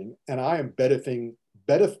teaching and I am benefiting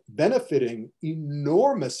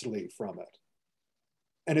enormously from it.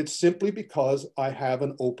 And it's simply because I have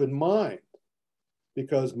an open mind.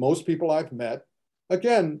 Because most people I've met,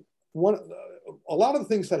 again, a lot of the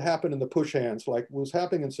things that happen in the push hands, like was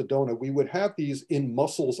happening in Sedona, we would have these in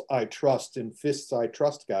muscles I trust, in fists I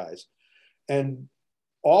trust guys. And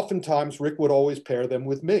oftentimes Rick would always pair them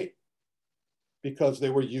with me because they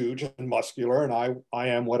were huge and muscular and I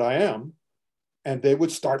am what I am. And they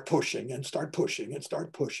would start pushing and start pushing and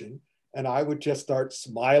start pushing. And I would just start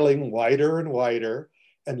smiling wider and wider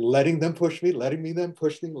and letting them push me, letting them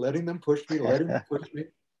push me, letting them push me, letting them push me,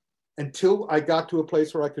 until I got to a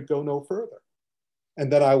place where I could go no further.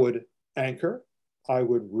 And then I would anchor, I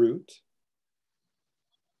would root,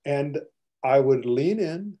 and I would lean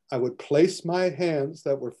in, I would place my hands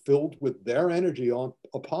that were filled with their energy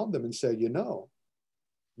upon them and say, you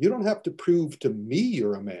don't have to prove to me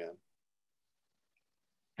you're a man.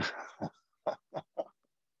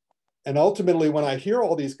 And ultimately, when I hear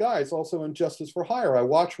all these guys, also in Justice for Hire, I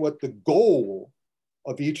watch what the goal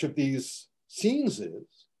of each of these scenes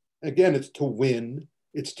is. Again, it's to win,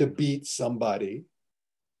 it's to beat somebody.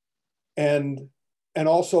 And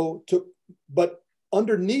also but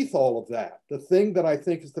underneath all of that, the thing that I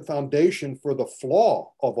think is the foundation for the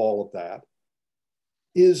flaw of all of that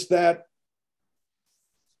is that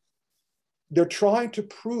they're trying to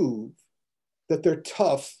prove that they're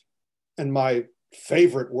tough, and my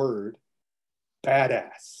favorite word,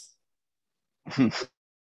 badass.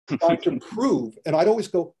 Trying to prove, and I'd always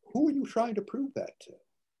go, who are you trying to prove that to?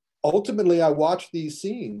 Ultimately, I watch these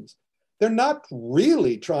scenes. They're not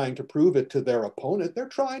really trying to prove it to their opponent. They're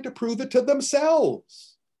trying to prove it to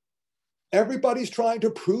themselves. Everybody's trying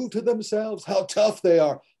to prove to themselves how tough they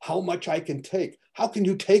are, how much I can take. How can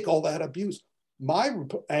you take all that abuse?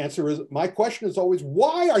 my question is always,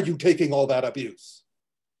 why are you taking all that abuse?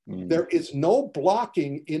 There is no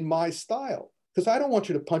blocking in my style, because I don't want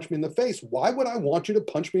you to punch me in the face. Why would I want you to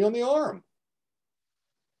punch me on the arm?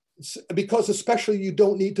 Because especially you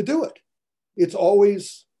don't need to do it. It's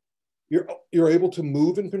always, you're able to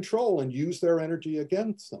move and control and use their energy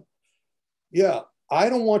against them. Yeah, I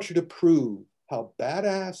don't want you to prove how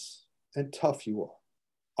badass and tough you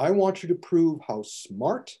are. I want you to prove how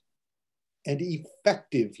smart and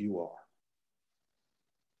effective you are.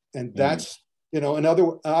 And that's, I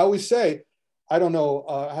always say, I don't know,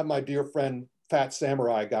 I have my dear friend, Fat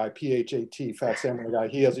Samurai Guy, PHAT, Fat Samurai Guy.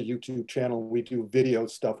 He has a YouTube channel. We do video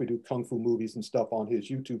stuff. We do Kung Fu movies and stuff on his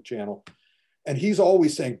YouTube channel. And he's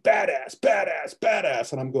always saying, badass, badass,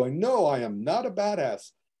 badass. And I'm going, no, I am not a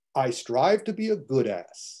badass. I strive to be a good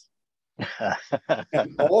ass.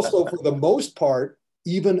 And also, for the most part,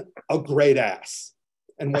 even a great ass.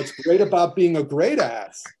 And what's great about being a great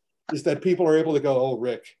ass is that people are able to go, oh,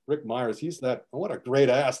 Rick Meyers, what a great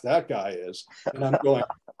ass that guy is. And I'm going,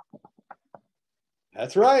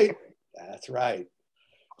 that's right. That's right.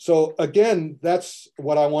 So again, that's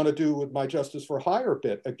what I want to do with my Justice for Hire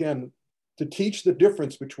bit. Again, to teach the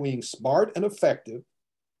difference between smart and effective,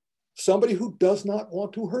 somebody who does not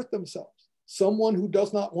want to hurt themselves, someone who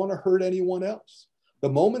does not want to hurt anyone else. The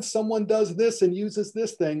moment someone does this and uses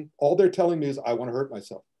this thing, all they're telling me is, I want to hurt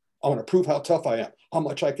myself. I want to prove how tough I am, how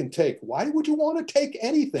much I can take. Why would you want to take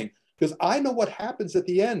anything? Because I know what happens at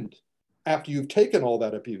the end after you've taken all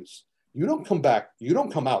that abuse. You don't come back. You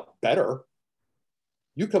don't come out better.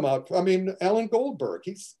 You come out, Alan Goldberg,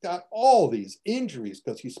 he's got all these injuries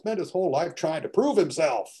because he spent his whole life trying to prove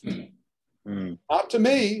himself. Not to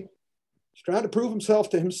me. He's trying to prove himself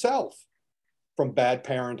to himself from bad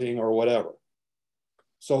parenting or whatever.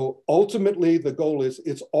 So ultimately, the goal is,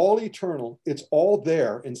 it's all eternal. It's all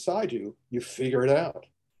there inside you. You figure it out.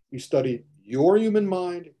 You study your human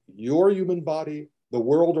mind, your human body, the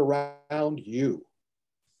world around you.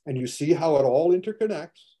 And you see how it all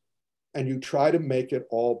interconnects, and you try to make it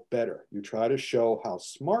all better. You try to show how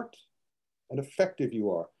smart and effective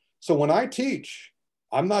you are. So when I teach,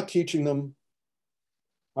 I'm not teaching them,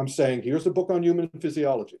 I'm saying, here's a book on human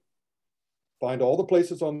physiology. Find all the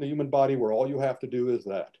places on the human body where all you have to do is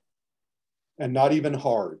that, and not even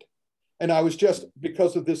hard. And I was just,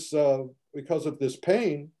 because of this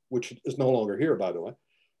pain, which is no longer here, by the way,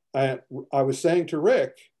 I was saying to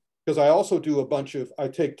Rick, because I also do I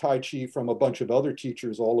take Tai Chi from a bunch of other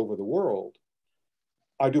teachers all over the world.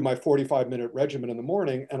 I do my 45-minute regimen in the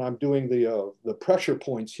morning, and I'm doing the pressure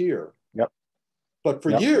points here. Yep. But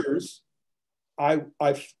for years,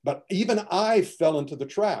 but even I fell into the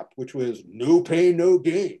trap, which was no pain, no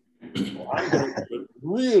gain. Well, I'm going to be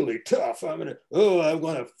really tough. I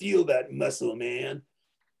want to feel that muscle, man.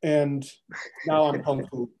 And now I'm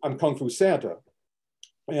Kung Fu Santa.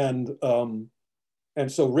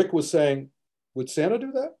 And so Rick was saying, would Santa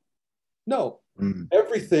do that? No.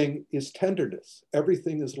 Everything is tenderness.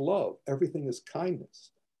 Everything is love. Everything is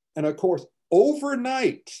kindness. And of course,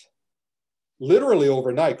 overnight, literally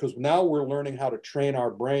overnight, because now we're learning how to train our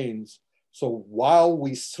brains. So while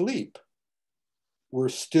we sleep, we're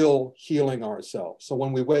still healing ourselves. So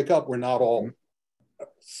when we wake up, we're not all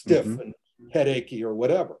stiff and headachy or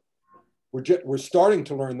whatever. We're starting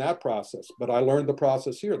to learn that process. But I learned the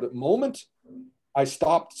process here. The moment I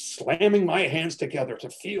stopped slamming my hands together to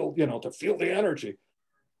feel the energy,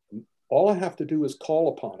 all I have to do is call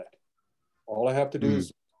upon it. All I have to do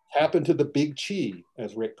is tap into the big chi,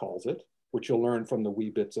 as Rick calls it, which you'll learn from the Wee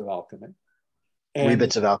Bits of Alchemy. Wee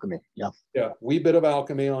Bits of Alchemy, yeah. Yeah, Wee Bit of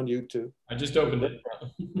Alchemy on YouTube. I just opened it.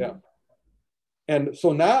 Yeah. And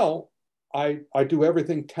so now I do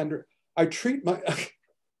everything tender. I treat my,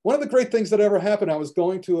 one of the great things that ever happened, I was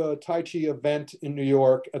going to a Tai Chi event in New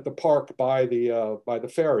York at the park by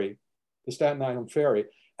the ferry, the Staten Island ferry.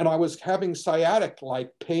 And I was having sciatic-like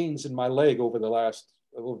pains in my leg over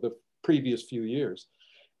the previous few years.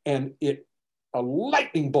 And a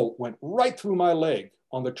lightning bolt went right through my leg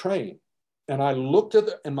on the train. And I looked at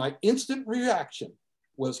and my instant reaction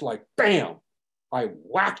was like, bam, I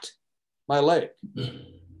whacked my leg.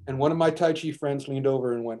 And one of my Tai Chi friends leaned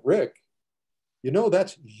over and went, Rick,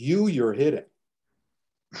 that's you're hitting.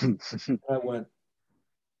 I went,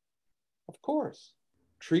 of course,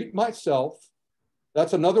 treat myself.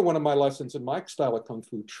 That's another one of my lessons in my style of Kung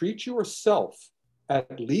Fu. Treat yourself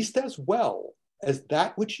at least as well as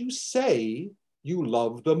that which you say you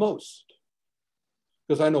love the most.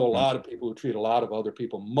 Because I know a lot of people who treat a lot of other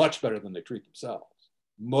people much better than they treat themselves.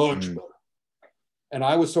 Much better. And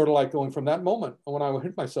I was sort of like going from that moment, when I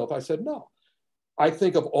hit myself, I said, no. I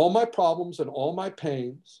think of all my problems and all my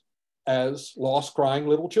pains, as lost crying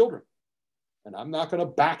little children. And I'm not going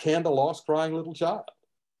to backhand a lost crying little child.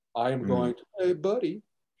 I am going to, hey, buddy.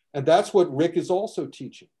 And that's what Rick is also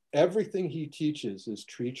teaching. Everything he teaches is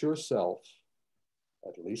treat yourself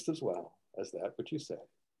at least as well as that which you say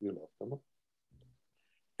you love them.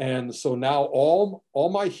 And so now all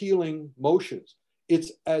my healing motions,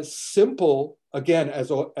 it's as simple, again,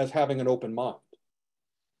 as having an open mind.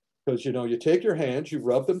 Because, you know, you take your hands, you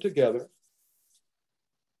rub them together.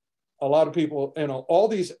 A lot of people, you know, all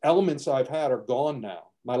these elements I've had are gone now.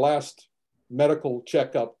 My last medical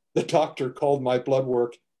checkup, the doctor called my blood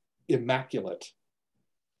work immaculate.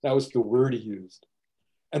 That was the word he used.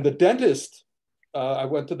 And the dentist, I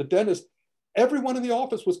went to the dentist, everyone in the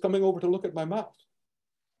office was coming over to look at my mouth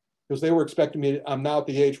because they were expecting me, I'm now at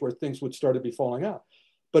the age where things would start to be falling out.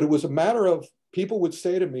 But it was a matter of, people would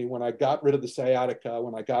say to me when I got rid of the sciatica,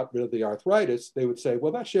 when I got rid of the arthritis, they would say,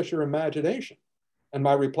 well, that's just your imagination. And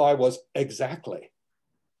my reply was, exactly.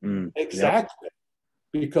 Exactly. Yep.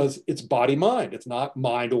 Because it's body-mind. It's not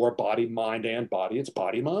mind or body, mind and body. It's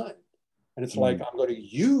body-mind. And it's like, I'm going to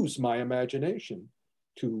use my imagination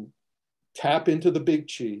to tap into the big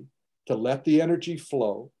chi, to let the energy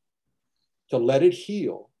flow, to let it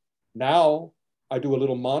heal. Now I do a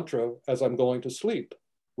little mantra as I'm going to sleep,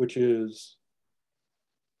 which is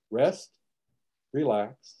rest,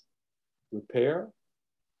 relax, repair,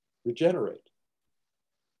 regenerate.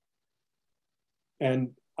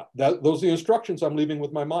 And those are the instructions I'm leaving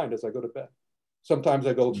with my mind as I go to bed. Sometimes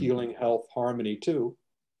I go healing, health, harmony too.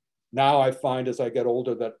 Now I find as I get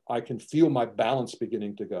older that I can feel my balance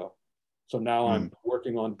beginning to go. So now I'm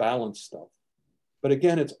working on balance stuff. But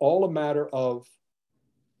again, it's all a matter of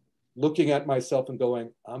looking at myself and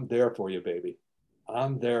going, I'm there for you, baby.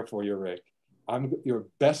 I'm there for you, Rick. I'm your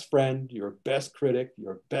best friend, your best critic,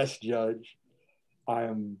 your best judge.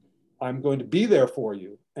 I'm going to be there for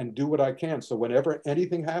you and do what I can. So whenever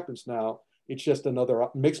anything happens now, it's just another,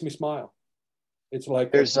 it makes me smile. It's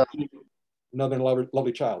like there's another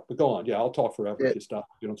lovely child. But go on. Yeah, I'll talk forever if you stop.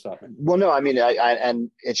 If you don't stop me. Well, no, I mean, and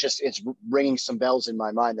it's ringing some bells in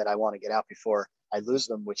my mind that I want to get out before I lose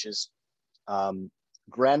them, which is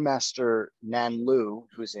Grandmaster Nan Lu,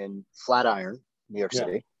 who's in Flatiron, New York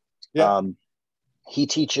City. Yeah. He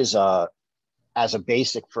teaches as a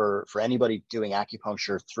basic for anybody doing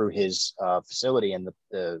acupuncture through his facility and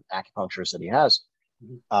the acupuncturists that he has.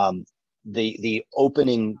 The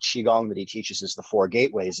opening qigong that he teaches is the 4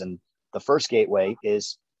 gateways, and the first gateway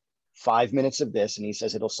is 5 minutes of this, and he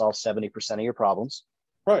says it'll solve 70% of your problems.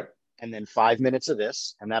 Right. And then 5 minutes of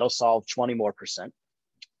this, and that'll solve 20 more percent.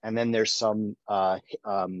 And then there's some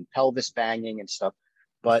pelvis banging and stuff.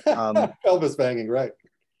 But pelvis banging, right?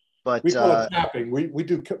 But we call it tapping. We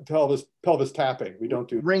do pelvis tapping. We don't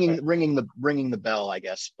do ringing the bell, I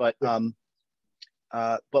guess. But is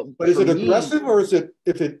it aggressive or is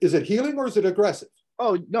it healing or is it aggressive?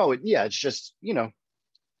 Oh no, it's just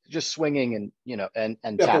just swinging and and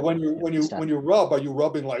yeah. Tapping. But when you rub, are you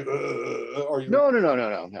rubbing like? Are you? No.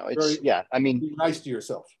 It's I mean, be nice to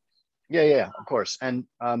yourself. Yeah, of course. And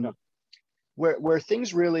where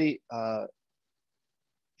things really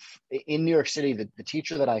in New York City, the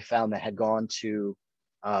teacher that I found that had gone to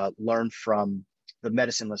learn from the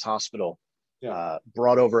Medicineless Hospital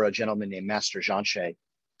brought over a gentleman named Master Zhanshe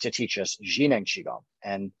to teach us Jineng Qigong.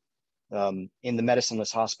 And in the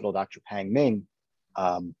Medicineless Hospital, Dr. Pang Ming,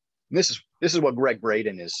 this is what Greg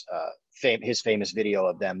Braden is his famous video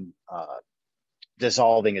of them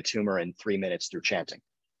dissolving a tumor in 3 minutes through chanting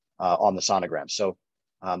on the sonogram. So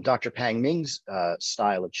Dr. Pang Ming's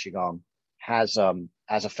style of Qigong has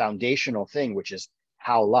as a foundational thing, which is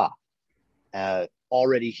Hao La,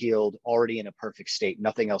 already healed, already in a perfect state.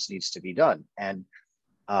 Nothing else needs to be done. And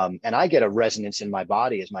I get a resonance in my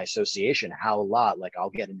body as my association, Hao La, like I'll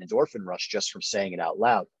get an endorphin rush just from saying it out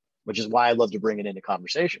loud, which is why I love to bring it into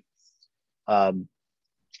conversation.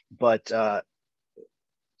 But the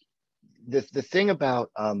thing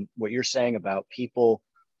about what you're saying about people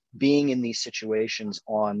being in these situations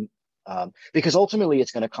on, because ultimately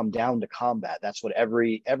it's going to come down to combat. That's what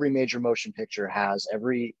every major motion picture has.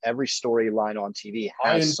 Every storyline on TV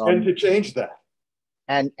has. I intend to change that.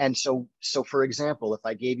 And so for example, if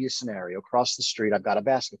I gave you a scenario across the street, I've got a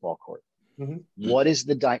basketball court. Mm-hmm. What is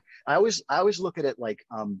I always look at it like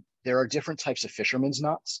there are different types of fisherman's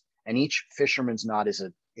knots, and each fisherman's knot is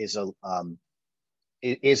a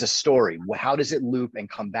story. How does it loop and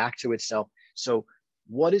come back to itself? So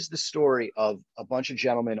what is the story of a bunch of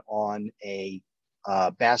gentlemen on a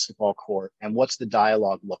basketball court, and what's the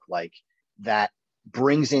dialogue look like that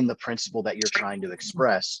brings in the principle that you're trying to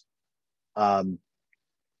express? Well,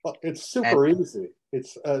 it's super easy.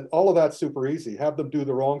 It's all of that's super easy. Have them do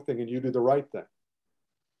the wrong thing and you do the right thing.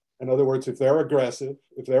 In other words, if they're aggressive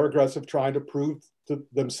trying to prove to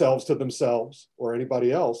themselves or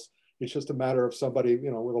anybody else, it's just a matter of somebody,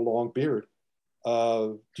 you know, with a long beard,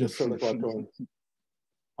 just sort of like going,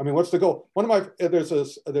 I mean, what's the goal? There's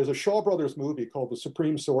a Shaw Brothers movie called The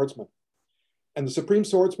Supreme Swordsman. And The Supreme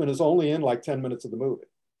Swordsman is only in like 10 minutes of the movie.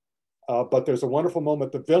 But there's a wonderful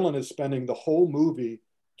moment. The villain is spending the whole movie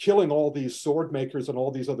killing all these sword makers and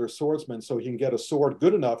all these other swordsmen so he can get a sword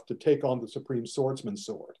good enough to take on the Supreme Swordsman's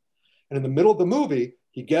sword. And in the middle of the movie,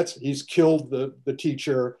 he's killed the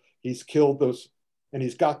teacher, he's killed those, and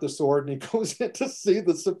he's got the sword, and he goes in to see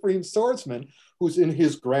the Supreme Swordsman, who's in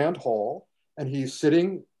his grand hall, and he's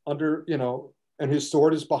sitting under, you know, and his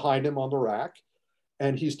sword is behind him on the rack,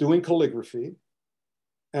 and he's doing calligraphy.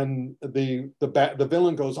 And the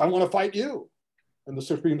villain goes, I want to fight you. And the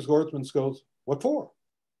Supreme Swordsman goes, what for?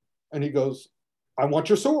 And he goes, I want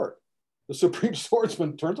your sword. The Supreme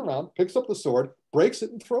Swordsman turns around, picks up the sword, breaks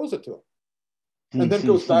it, and throws it to him. And then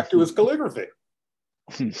goes back to his calligraphy.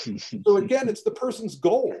 So again, it's the person's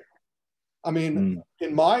goal. I mean,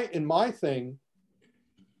 in my thing,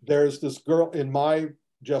 there's this girl in my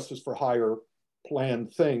Justice for Hire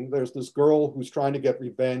planned thing. There's this girl who's trying to get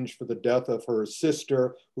revenge for the death of her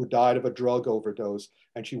sister who died of a drug overdose,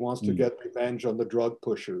 and she wants to get revenge on the drug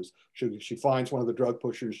pushers. She finds one of the drug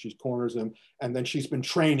pushers, she corners him, and then she's been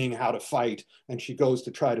training how to fight, and she goes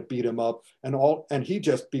to try to beat him up, and he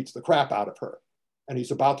just beats the crap out of her. And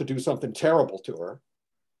he's about to do something terrible to her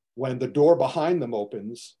when the door behind them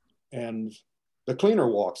opens and the cleaner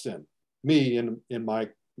walks in, me in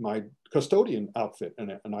my custodian outfit,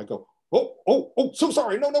 and I go, oh, so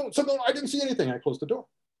sorry. No, I didn't see anything. I closed the door.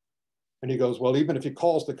 And he goes, well, even if he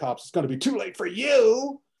calls the cops, it's going to be too late for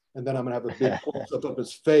you. And then I'm going to have a big close-up of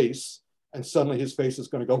his face. And suddenly his face is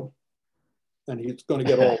going to go, and he's going to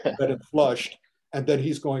get all red and flushed. And then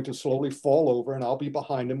he's going to slowly fall over, and I'll be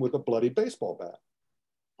behind him with a bloody baseball bat.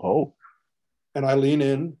 Oh. And I lean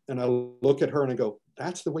in, and I look at her, and I go,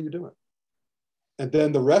 that's the way you do it. And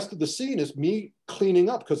then the rest of the scene is me cleaning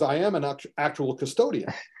up, because I am an actual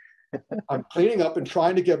custodian. I'm cleaning up and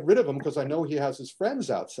trying to get rid of him because I know he has his friends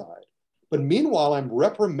outside. But meanwhile, I'm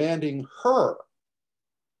reprimanding her.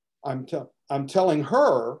 I'm telling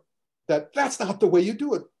her that that's not the way you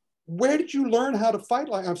do it. Where did you learn how to fight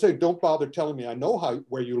like? I'm saying, don't bother telling me. I know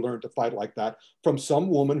where you learned to fight like that from some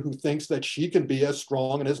woman who thinks that she can be as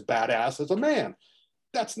strong and as badass as a man.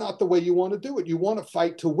 That's not the way you want to do it. You want to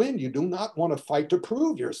fight to win. You do not want to fight to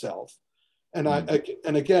prove yourself. And I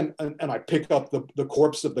pick up the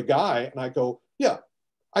corpse of the guy, and I go, yeah,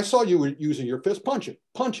 I saw you were using your fist. Punch him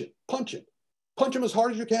as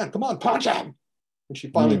hard as you can. Come on, punch him. And she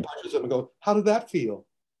finally punches him and goes, how did that feel?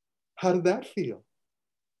 How did that feel?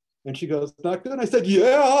 And she goes, not good. I said,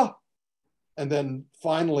 yeah. And then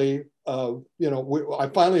finally, I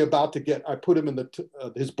finally I put him in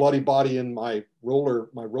his bloody body in my roller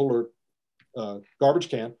garbage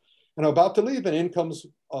can, and I'm about to leave, and in comes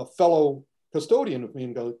a fellow custodian with me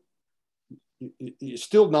and goes, you're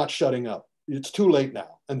still not shutting up. It's too late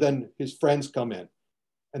now. And then his friends come in,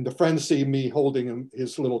 and the friends see me holding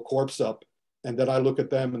his little corpse up. And then I look at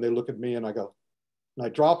them, and they look at me, and I go, and I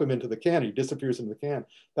drop him into the can. He disappears in the can.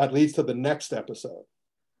 That leads to the next episode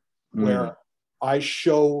where I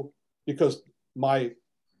show, because my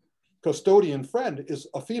custodian friend is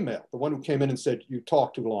a female, the one who came in and said, you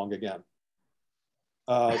talk too long again.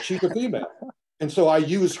 She's a female. And so I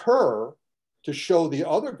use her to show the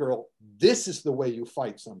other girl, this is the way you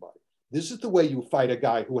fight somebody. This is the way you fight a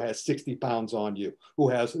guy who has 60 pounds on you,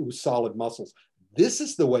 who's solid muscles. This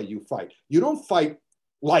is the way you fight. You don't fight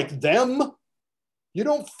like them. You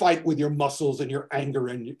don't fight with your muscles and your anger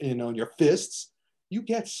and your fists. You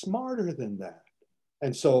get smarter than that.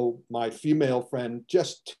 And so my female friend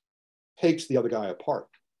just takes the other guy apart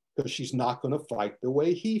because she's not going to fight the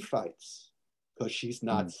way he fights because she's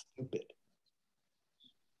not stupid.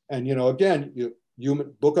 And, again,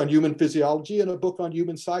 book on human physiology and a book on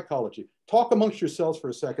human psychology. Talk amongst yourselves for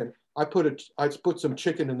a second. I put some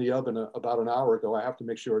chicken in the oven about an hour ago. I have to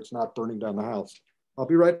make sure it's not burning down the house. I'll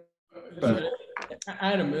be right back.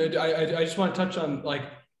 Adam, I just want to touch on, like,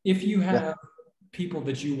 if you have people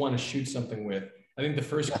that you want to shoot something with, I think the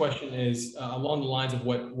first question is along the lines of I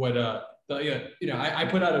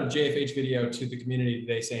put out a JFH video to the community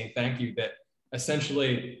today saying thank you, that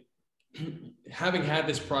essentially having had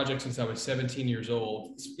this project since I was 17 years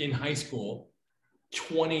old in high school,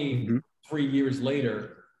 23 years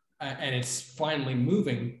later, and it's finally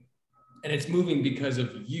moving, and it's moving because of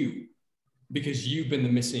you, because you've been the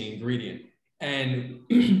missing ingredient. And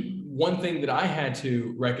one thing that I had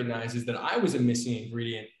to recognize is that I was a missing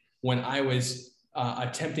ingredient when I was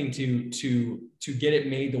attempting to get it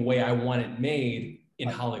made the way I want it made in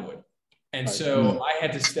Hollywood. And so I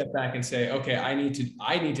had to step back and say, okay, I need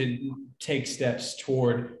to take steps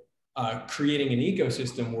toward creating an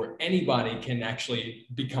ecosystem where anybody can actually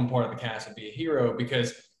become part of the cast and be a hero. Because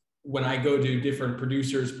when I go to different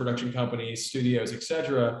producers, production companies, studios,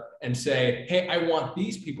 etc., and say, hey, I want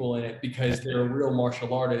these people in it because they're real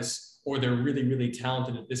martial artists or they're really, really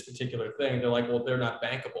talented at this particular thing, they're like, well, they're not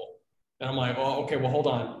bankable. And I'm like, well, okay, well, hold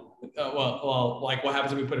on. Well, like what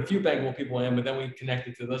happens if we put a few bankable people in, but then we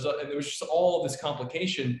connected to those, and there was just all of this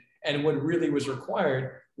complication. And what really was required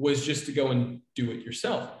was just to go and do it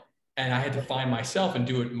yourself. And I had to find myself and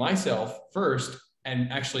do it myself first,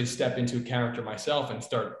 and actually step into a character myself and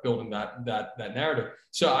start building that narrative.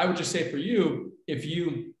 So I would just say for you, if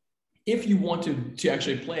you want to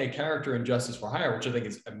actually play a character in Justice for Hire, which I think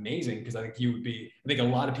is amazing, because I think a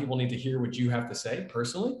lot of people need to hear what you have to say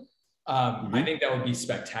personally. I think that would be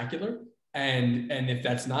spectacular. And if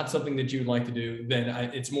that's not something that you'd like to do, then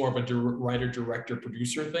it's more of a writer, director,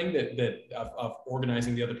 producer thing of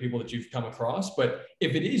organizing the other people that you've come across. But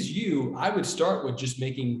if it is you, I would start with just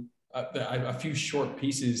making a few short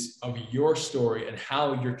pieces of your story and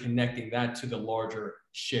how you're connecting that to the larger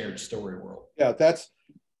shared story world. Yeah,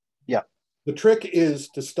 the trick is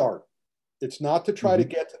to start. It's not to try to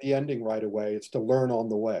get to the ending right away. It's to learn on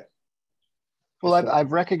the way. Well,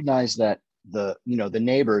 I've recognized that the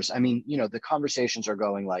neighbors, I mean, the conversations are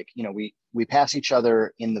going like, we pass each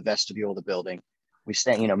other in the vestibule of the building. We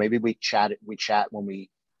stand, maybe we chat when we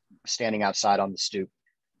standing outside on the stoop,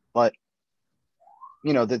 but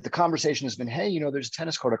the conversation has been, hey, there's a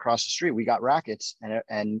tennis court across the street. We got rackets,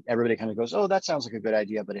 and everybody kind of goes, oh, that sounds like a good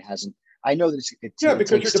idea, but it hasn't. I know that it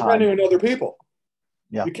because you're depending on other people.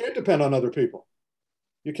 Yeah, you can't depend on other people.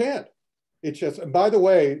 You can't. It's just. And by the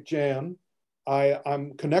way, Jan,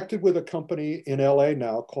 I'm connected with a company in LA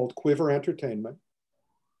now called Quiver Entertainment.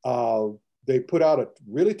 They put out a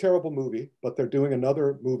really terrible movie, but they're doing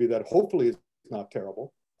another movie that hopefully is not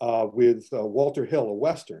terrible with Walter Hill, a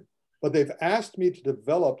Western. But they've asked me to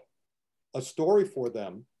develop a story for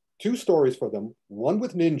them, 2 stories for them, one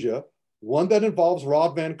with Ninja, one that involves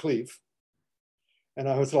Rod Van Cleef. And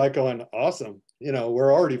I was like going, awesome,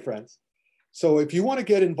 we're already friends. So if you want to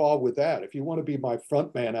get involved with that, if you want to be my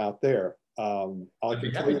front man out there, I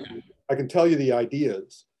can tell you the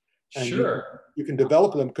ideas. And sure. You can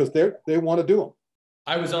develop them because they want to do them.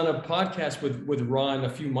 I was on a podcast with Ron a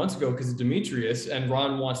few months ago because of Demetrius, and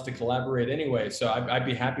Ron wants to collaborate anyway. So I'd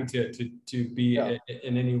be happy to be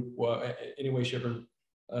in any way, shape,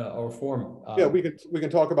 or form. Yeah, we can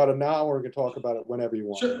talk about it now, or we can talk about it whenever you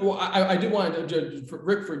want. Sure. Well, I do want to,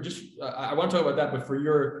 Rick, I want to talk about that, but for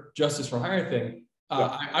your Justice for Hire thing,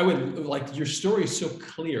 I would like, your story is so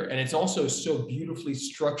clear, and it's also so beautifully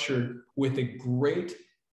structured with a great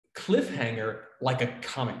cliffhanger, like a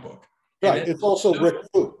comic book. Right. It's also Rick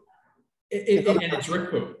Fu. And it's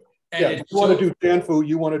Rick Fu. And if you want to do Dan Fu,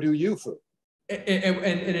 you want to do you Fu. And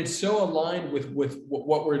it's so aligned with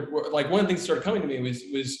what we're like. One of the things that started coming to me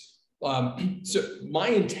was so my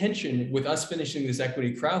intention with us finishing this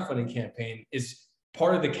equity crowdfunding campaign is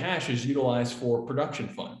part of the cash is utilized for production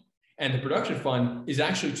fund. And the production fund is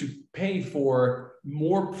actually to pay for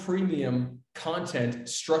more premium content,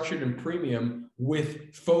 structured and premium,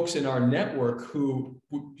 with folks in our network who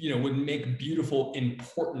would make beautiful,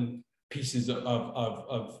 important pieces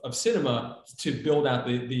of cinema to build out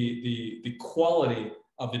the quality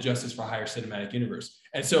of the Justice for Hire cinematic universe.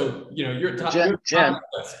 And so you're top.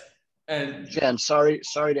 Jen, sorry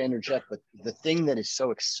to interject, but the thing that is so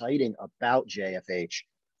exciting about JFH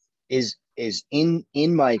is in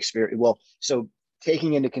my experience. Well, so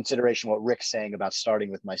taking into consideration what Rick's saying about starting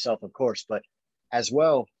with myself, of course, but as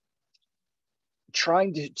well,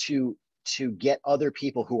 trying to get other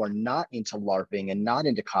people who are not into LARPing and not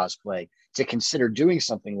into cosplay to consider doing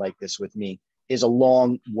something like this with me is a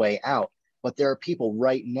long way out. But there are people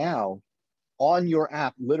right now on your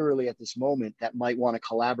app, literally at this moment, that might want to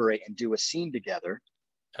collaborate and do a scene together.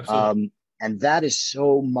 Absolutely. And that is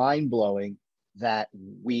so mind-blowing that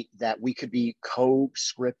we could be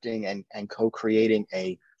co-scripting and co-creating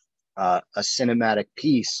a cinematic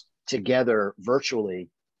piece together virtually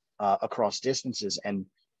across distances. And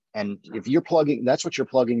if you're that's what you're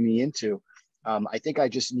plugging me into. I think I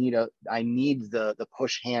just need the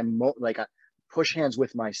push hand, like a push hands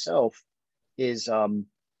with myself is an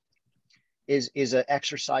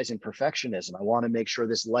exercise in perfectionism. I want to make sure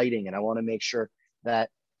this lighting, and I want to make sure that,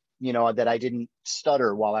 that I didn't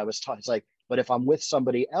stutter while I was talking. It's like, but if I'm with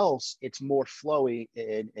somebody else, it's more flowy,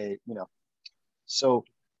 so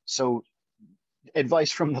so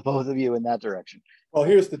advice from the both of you in that direction. Well,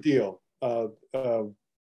 here's the deal.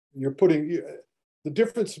 You're putting the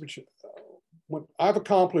difference between when I've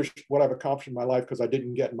accomplished what I've accomplished in my life because I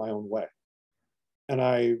didn't get in my own way, and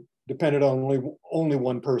I depended on only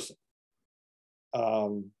one person.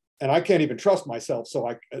 And I can't even trust myself. So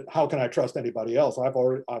how can I trust anybody else? I've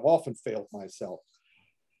often failed myself.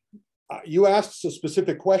 You asked a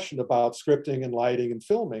specific question about scripting and lighting and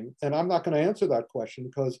filming, and I'm not going to answer that question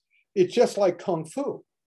because it's just like Kung Fu,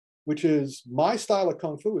 which is my style of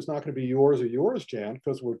Kung Fu is not going to be yours or yours, Jan,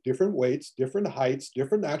 because we're different weights, different heights,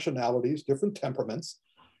 different nationalities, different temperaments.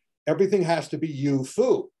 Everything has to be you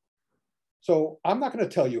Fu. So I'm not going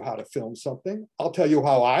to tell you how to film something. I'll tell you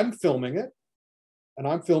how I'm filming it. And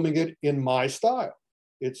I'm filming it in my style.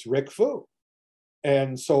 It's Rick Fu.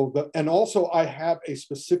 And also I have a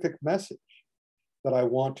specific message that I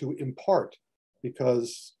want to impart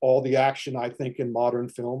because all the action I think in modern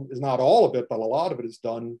film is not all of it, but a lot of it is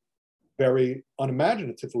done very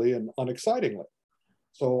unimaginatively and unexcitingly.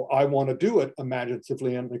 So I want to do it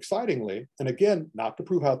imaginatively and excitingly. And again, not to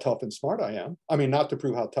prove how tough and smart I am. I mean, not to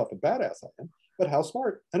prove how tough and badass I am, but how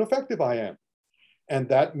smart and effective I am. And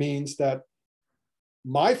that means that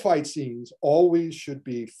my fight scenes always should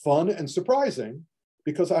be fun and surprising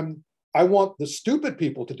because I want the stupid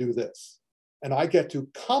people to do this. And I get to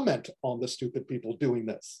comment on the stupid people doing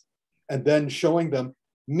this. And then showing them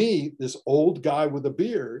me, this old guy with a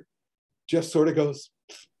beard, just sort of goes,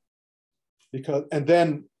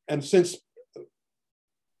 and since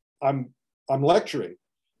I'm lecturing,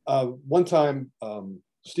 one time,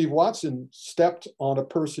 Steve Watson stepped on a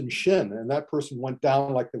person's shin and that person went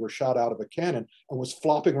down like they were shot out of a cannon and was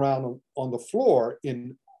flopping around on the floor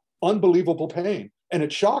in unbelievable pain. And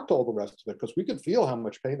it shocked all the rest of it because we could feel how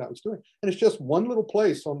much pain that was doing. And it's just one little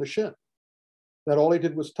place on the shin that all he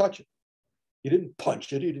did was touch it. He didn't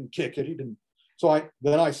punch it. He didn't kick it. He didn't. So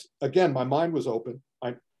again, my mind was open.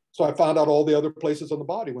 So I found out all the other places on the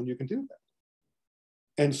body when you can do that.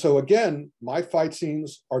 And so again, my fight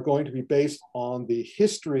scenes are going to be based on the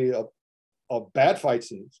history of bad fight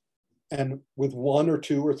scenes. And with one or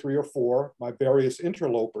two or three or four, my various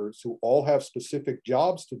interlopers who all have specific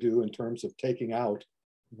jobs to do in terms of taking out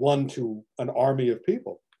one to an army of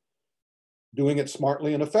people, doing it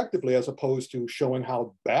smartly and effectively, as opposed to showing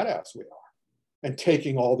how badass we are and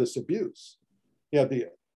taking all this abuse. Yeah, the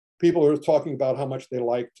people are talking about how much they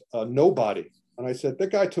liked Nobody. And I said,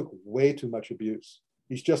 that guy took way too much abuse.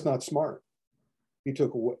 He's just not smart. He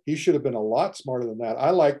should have been a lot smarter than that. I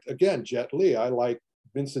liked, again, Jet Li. I like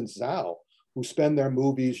Vincent Zhao, who spend their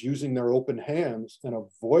movies using their open hands and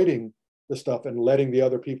avoiding the stuff and letting the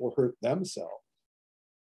other people hurt themselves.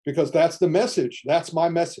 Because that's the message. That's my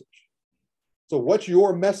message. So what's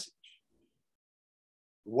your message?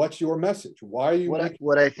 What's your message? Why are you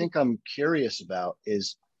what I think I'm curious about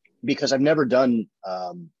is because I've never done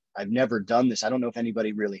this. I don't know if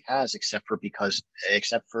anybody really has, except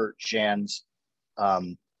for Jan's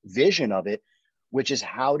vision of it, which is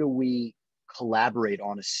how do we collaborate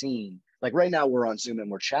on a scene? Like right now we're on Zoom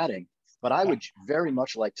and we're chatting, but I would very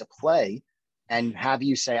much like to play and have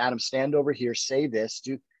you say, Adam, stand over here, say this,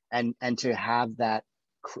 and to have that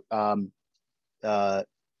kind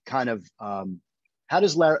of how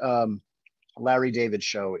does Larry David's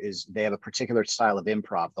show is they have a particular style of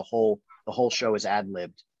improv. The whole show is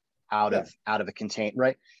ad-libbed out of a contain,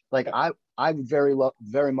 right? Like I very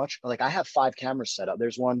much like I have 5 cameras set up.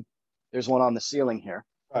 There's one on the ceiling here.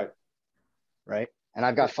 Right. And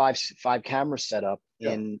I've got five cameras set up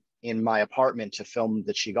in my apartment to film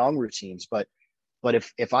the Qigong routines. But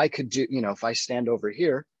if I could do, if I stand over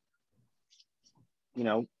here,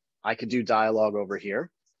 I could do dialogue over here,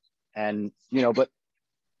 and but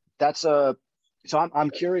that's so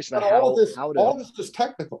I'm curious about all this is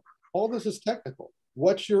technical. All this is technical.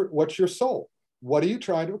 What's your soul? What are you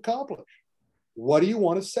trying to accomplish? What do you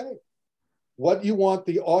want to say? What do you want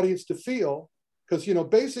the audience to feel? Because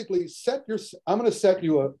basically I'm going to set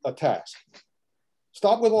you a task.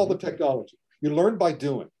 Stop with all the technology. You learn by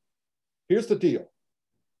doing. Here's the deal.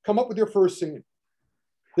 Come up with your first scene.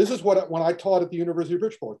 This is when I taught at the University of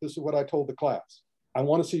Bridgeport, this is what I told the class. I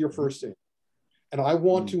want to see your first scene. And I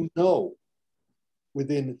want to know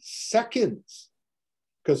within seconds,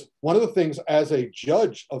 because one of the things as a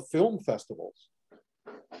judge of film festivals,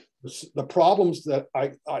 the problems that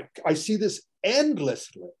I see this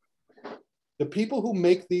endlessly. The people who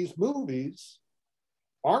make these movies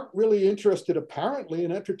aren't really interested, apparently,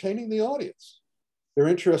 in entertaining the audience. They're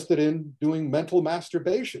interested in doing mental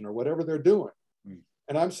masturbation or whatever they're doing.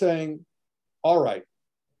 And I'm saying, all right,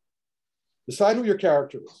 decide who your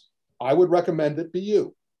character is. I would recommend it be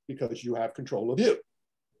you because you have control of you.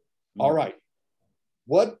 All right.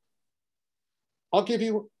 I'll give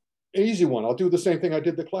you an easy one. I'll do the same thing I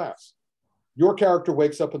did the class. Your character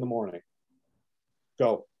wakes up in the morning.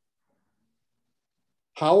 Go.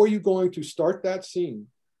 How are you going to start that scene?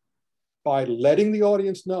 By letting the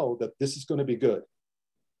audience know that this is going to be good.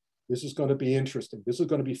 This is going to be interesting. This is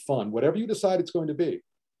going to be fun. Whatever you decide it's going to be.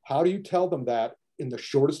 How do you tell them that in the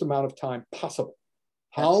shortest amount of time possible?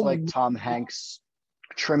 That's like Tom Hanks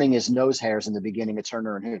trimming his nose hairs in the beginning of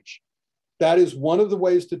Turner and Hooch. That is one of the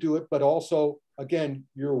ways to do it, but also, again,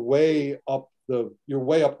 you're way up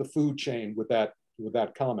the food chain with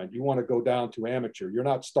that comment. You want to go down to amateur. You're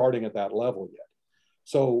not starting at that level yet.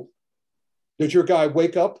 So, does your guy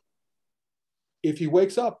wake up? If he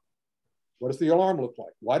wakes up, what does the alarm look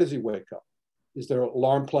like? Why does he wake up? Is there an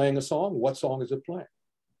alarm playing a song? What song is it playing?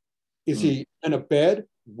 Is he in a bed?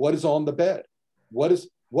 What is on the bed? What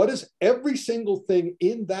does every single thing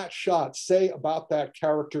in that shot say about that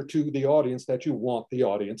character to the audience that you want the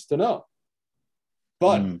audience to know?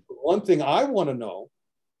 But one thing I want to know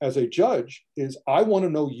as a judge is I want to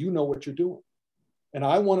know you know what you're doing. And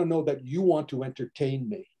I want to know that you want to entertain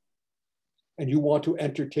me. And you want to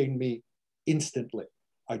entertain me instantly.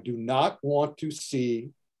 I do not want to see,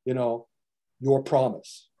 your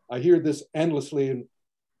promise. I hear this endlessly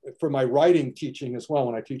for my writing teaching as well.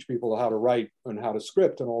 When I teach people how to write and how to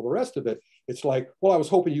script and all the rest of it, it's like, well, I was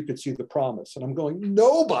hoping you could see the promise. And I'm going,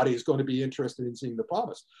 nobody's going to be interested in seeing the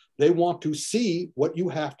promise. They want to see what you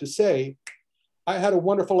have to say. I had a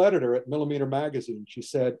wonderful editor at Millimeter Magazine. She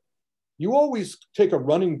said, you always take a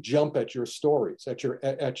running jump at your stories, at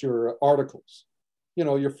your articles.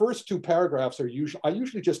 Your first two paragraphs are I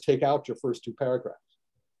usually just take out your first two paragraphs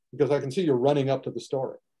because I can see you're running up to the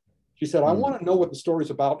story. She said, I want to know what the story's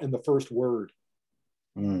about in the first word.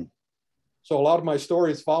 So a lot of my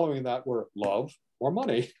stories following that were love or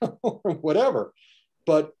money or whatever.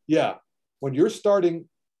 But yeah, when you're starting,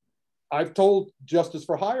 I've told Justice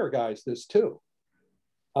for Hire guys this too.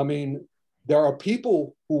 I mean, there are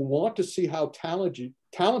people who want to see how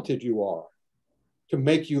talented you are to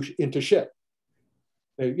make you into shit.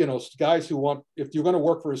 Guys who want, if you're going to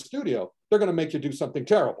work for a studio, they're going to make you do something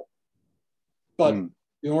terrible. But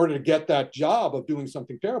in order to get that job of doing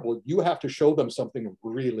something terrible, you have to show them something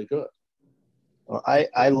really good. Well,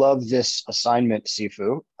 I love this assignment,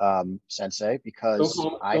 Sifu Sensei, because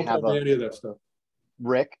I have any of that stuff.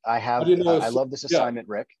 Rick, I love this assignment,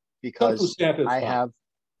 Rick, because I have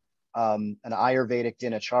an Ayurvedic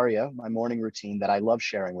dinacharya, my morning routine that I love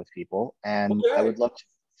sharing with people. And I would love to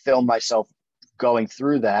film myself going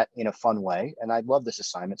through that in a fun way. And I love this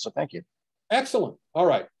assignment. So thank you. Excellent. All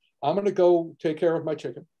right. I'm going to go take care of my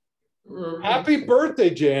chicken. Happy birthday,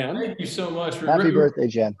 Jan. Thank you so much. Happy birthday,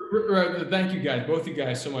 Jan. Thank you guys, both you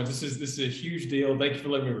guys so much. This is a huge deal. Thank you for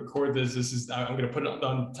letting me record this. I'm going to put it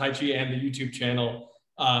on Tai Chi and the YouTube channel.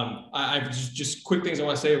 I've just quick things I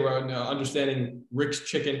want to say about understanding Rick's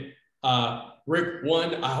chicken. Rick,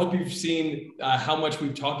 one, I hope you've seen how much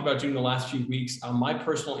we've talked about you in the last few weeks on my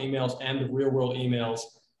personal emails and the real world emails,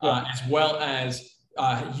 as well as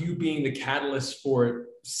you being the catalyst for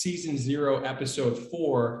season 0, episode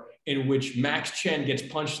 4, in which Max Chen gets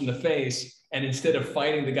punched in the face. And instead of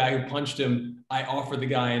fighting the guy who punched him, I offer the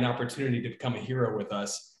guy an opportunity to become a hero with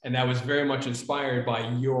us. And that was very much inspired by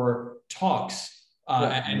your talks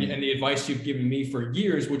and the advice you've given me for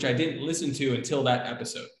years, which I didn't listen to until that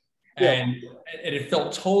episode. And it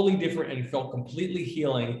felt totally different and it felt completely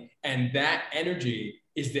healing. And that energy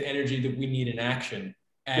is the energy that we need in action.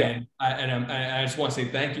 And I just want to say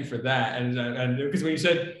thank you for that. And because when you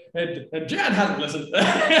said, and Jan hasn't listened,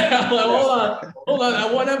 I'm like, hold on,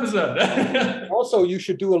 that one episode. Also, you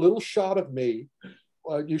should do a little shot of me.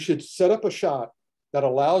 You should set up a shot that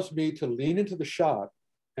allows me to lean into the shot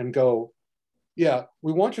and go, yeah,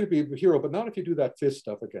 we want you to be a hero, but not if you do that fist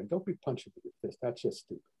stuff again. Don't be punching with your fist. That's just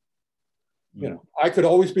stupid. I could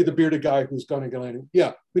always be the bearded guy who's going to go in.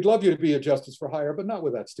 Yeah, we'd love you to be a Justice for Hire, but not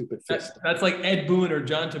with that stupid fist. That's like Ed Boon or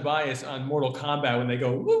John Tobias on Mortal Kombat when they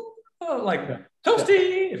go, whoop, like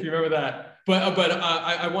toasty, if you remember that. But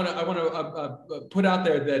I want to put out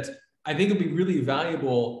there that I think it'd be really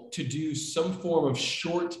valuable to do some form of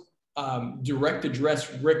short direct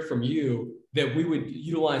address, Rick, from you that we would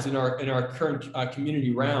utilize in our current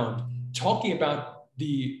community round, talking about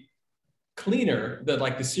the cleaner,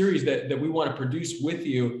 the series that we want to produce with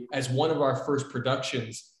you as one of our first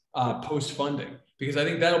productions post-funding, because I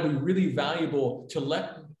think that'll be really valuable to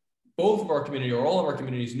let both of our community or all of our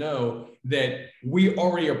communities know that we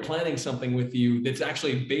already are planning something with you that's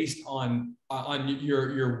actually based on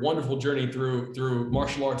your wonderful journey through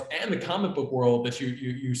martial arts and the comic book world that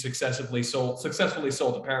you successfully sold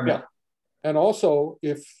to Paramount. And also,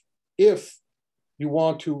 if if you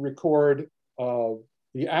want to record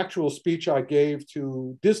the actual speech I gave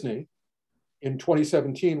to Disney in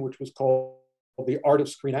 2017, which was called The Art of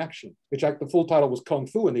Screen Action, which the full title was Kung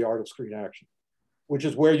Fu in the Art of Screen Action, which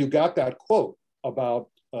is where you got that quote about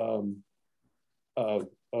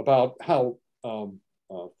how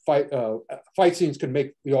fight scenes can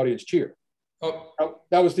make the audience cheer. Oh.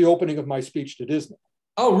 That was the opening of my speech to Disney.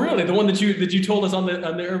 Oh, really? The one that you told us on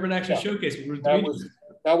the Urban Action Showcase.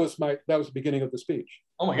 That was the beginning of the speech.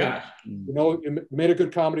 Oh my gosh! You know, you made a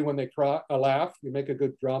good comedy when they laugh. You make a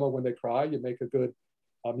good drama when they cry. You make a good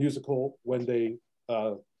musical when they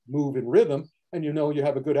move in rhythm, and you know you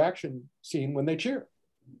have a good action scene when they cheer.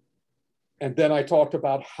 And then I talked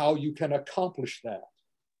about how you can accomplish that,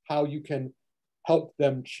 how you can help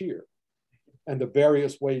them cheer, and the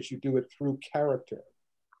various ways you do it through character.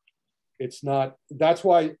 It's not, that's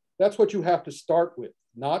what you have to start with,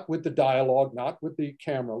 not with the dialogue, not with the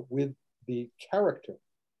camera, with the character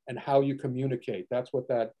and how you communicate. That's what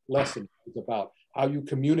that lesson is about, how you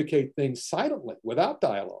communicate things silently without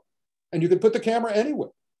dialogue. And you can put the camera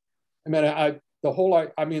anywhere. I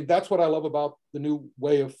mean, that's what I love about the new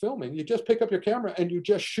way of filming. You just pick up your camera and you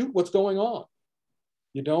just shoot what's going on.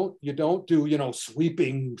 You don't do, you know,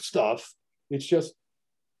 sweeping stuff. It's just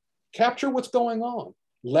capture what's going on.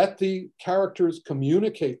 Let the characters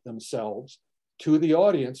communicate themselves to the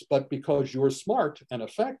audience, but because you're smart and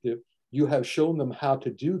effective, you have shown them how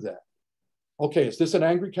to do that. Okay, is this an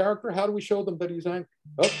angry character? How do we show them that he's angry?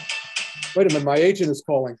 Oh, wait a minute, my agent is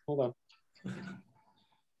calling. Hold on.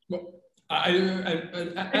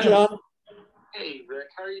 Hey, John. Hey, Rick,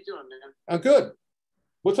 how are you doing, man? I'm good.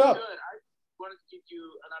 What's up? Good. I wanted to give you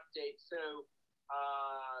an update. So,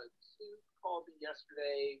 Sue called me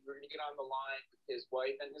yesterday. We're going to get on the line with his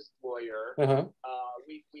wife and his lawyer.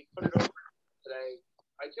 We put it over today.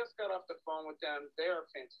 I just got off the phone with them. They are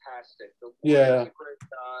fantastic. The lawyer's a great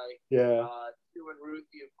guy. Yeah. Sue and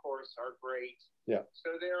Ruthie, of course, are great. Yeah.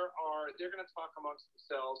 So they're going to talk amongst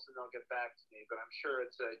themselves and they'll get back to me. But I'm sure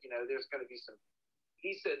it's there's going to be some.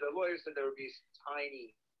 The lawyer said there would be some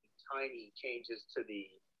tiny changes to the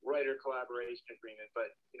writer collaboration agreement, but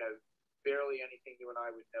barely anything you and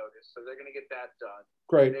I would notice. So they're going to get that done.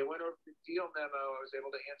 Great. They went over the deal memo. I was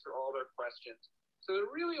able to answer all their questions. So there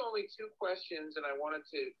are really only two questions, and I wanted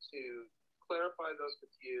to clarify those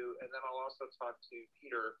with you, and then I'll also talk to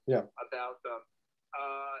Peter about them.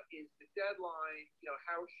 Is the deadline,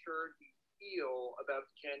 how sure do you feel about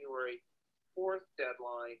the January 4th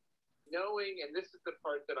deadline, knowing, and this is the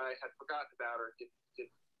part that I had forgotten about or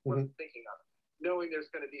wasn't thinking of, knowing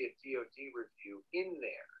there's going to be a DOD review in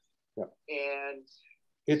there. Yeah. And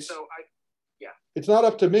it's not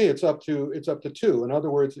up to me. It's up to two. In other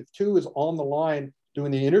words, if two is on the line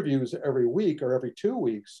doing the interviews every week or every 2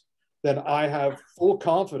 weeks, then I have full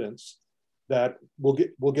confidence that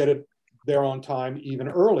we'll get it there on time, even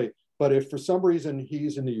early. But if for some reason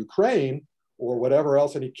he's in the Ukraine or whatever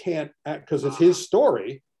else and he can't, because it's his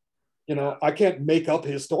story, I can't make up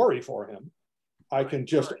his story for him. I can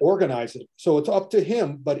just organize it. So it's up to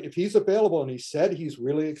him. But if he's available and he said he's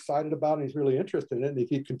really excited about it, and he's really interested in it, and if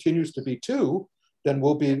he continues to be two, then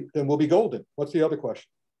we'll be golden. What's the other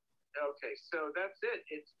question? Okay, so that's it.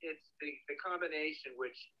 It's the combination,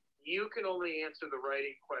 which you can only answer the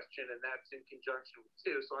writing question, and that's in conjunction with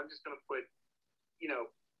two. So I'm just going to put,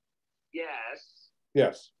 yes,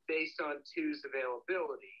 based on two's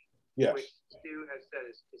availability, which Stu has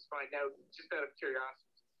said is fine. Now, just out of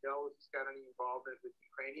curiosity, if he's got any involvement with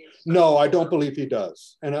Ukrainians? No, I don't believe he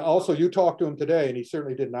does. And also, you talked to him today, and he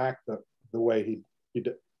certainly didn't act the way he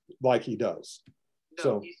does.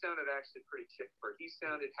 No, he sounded actually pretty chipper. He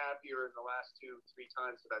sounded happier in the last 2-3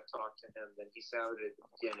 times that I've talked to him than he sounded at the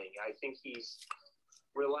beginning. I think he's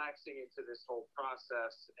relaxing into this whole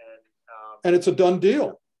process, and it's a done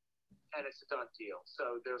deal.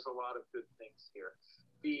 So there's a lot of good things here.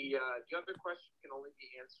 The other question can only be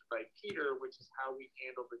answered by Peter, which is how we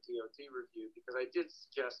handle the DOD review, because I did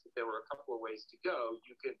suggest that there were a couple of ways to go.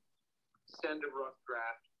 You can send a rough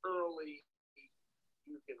draft early.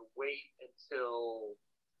 You can wait until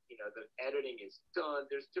the editing is done.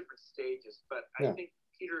 There's different stages, but I think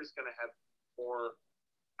Peter is going to have more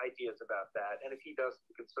ideas about that. And if he does,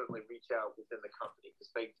 you can certainly reach out within the company,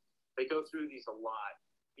 because they go through these a lot.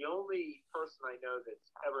 The only person I know that's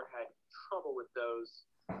ever had trouble with those,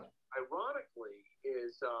 ironically,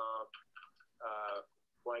 is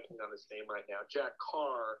blanking on his name right now, Jack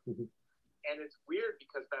Carr. And it's weird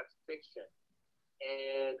because that's fiction.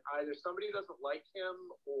 And either somebody doesn't like him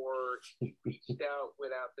or he reached out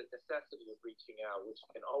without the necessity of reaching out, which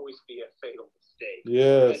can always be a fatal mistake.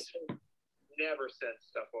 Yes. Never send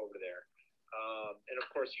stuff over there. And of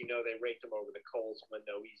course, you know, they raked him over the coals when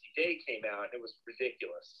No Easy Day came out. It was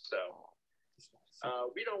ridiculous. So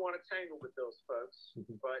we don't want to tangle with those folks,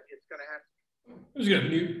 but it's going to have to. I'm just going to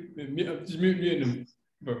mute them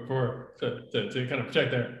to kind of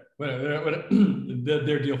protect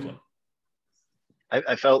their deal flow.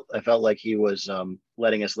 I felt like he was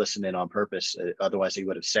letting us listen in on purpose. Otherwise, he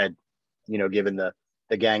would have said, you know, given the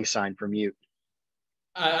gang sign for mute.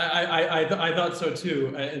 I thought so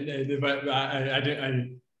too, but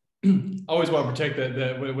I always want to protect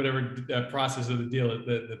the whatever process of the deal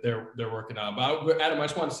that they're working on. But Adam, I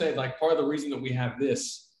just want to say, like, part of the reason that we have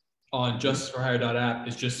this on justiceforhire.app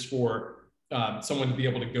is just for someone to be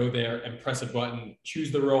able to go there and press a button,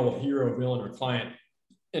 choose the role of hero, villain, or client,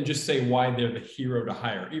 and just say why they're the hero to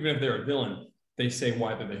hire. Even if they're a villain, they say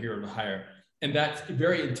why they're the hero to hire. And that's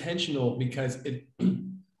very intentional because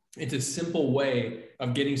it's a simple way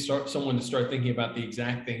of getting someone to start thinking about the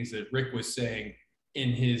exact things that Rick was saying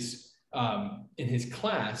in his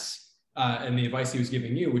class and the advice he was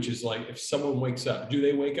giving you, which is like, if someone wakes up, do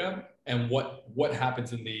they wake up? And what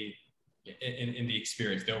happens in the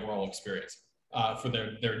experience, the overall experience for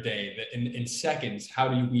their day? In seconds, how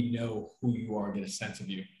do we know who you are and get a sense of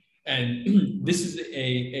you? And this is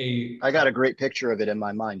I got a great picture of it in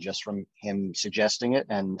my mind just from him suggesting it.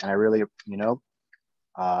 And I really, you know,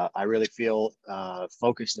 I really feel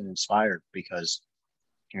focused and inspired because,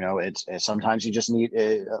 you know, it's sometimes you just need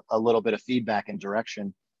a little bit of feedback and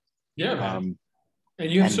direction. Yeah, man.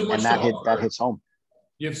 And you have so much that hits home.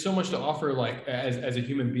 You have so much to offer, like as a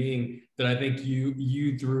human being, that I think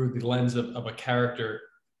you through the lens of a character.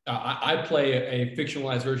 I play a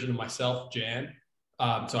fictionalized version of myself, Jan.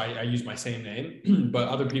 So I use my same name, but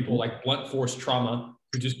other people like Blunt Force Trauma,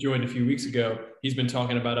 who just joined a few weeks ago, he's been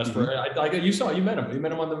talking about us for, like you met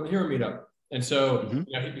him on the Hero Meetup. And so you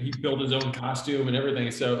know, he built his own costume and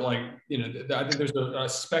everything. So like, you know, I think there's a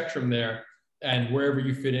spectrum there, and wherever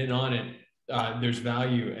you fit in on it, there's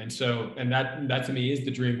value. And so, and that to me is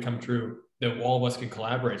the dream come true, that all of us can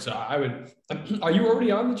collaborate. So I would, are you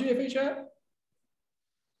already on the GFA chat?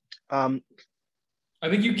 I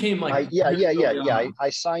think you came like yeah. I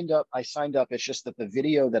signed up. It's just that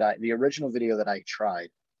the original video that I tried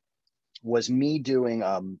was me doing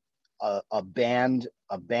a banned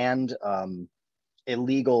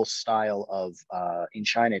illegal style of in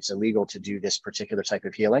China. It's illegal to do this particular type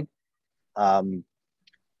of healing, and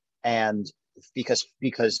because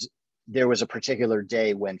there was a particular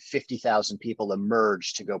day when 50,000 people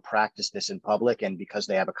emerged to go practice this in public, and because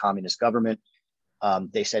they have a communist government,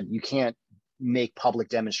 they said you can't make public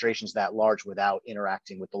demonstrations that large without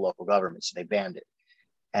interacting with the local government, so they banned it.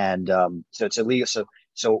 And so it's illegal.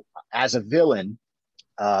 So as a villain,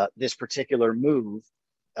 this particular move,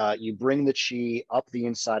 you bring the chi up the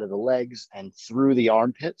inside of the legs and through the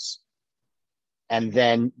armpits, and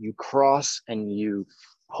then you cross and you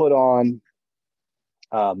put on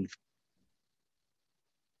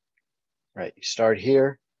right, you start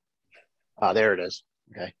here. There it is.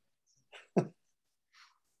 Okay.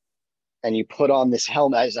 And you put on this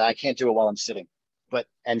helmet. I can't do it while I'm sitting,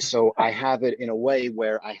 and so I have it in a way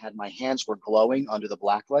where I had my hands were glowing under the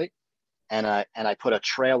black light, and I put a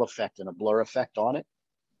trail effect and a blur effect on it.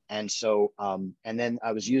 And so, and then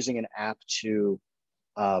I was using an app to,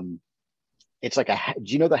 it's like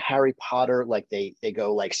do you know the Harry Potter, like they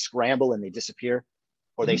go like scramble and they disappear,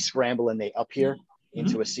 or they scramble and they appear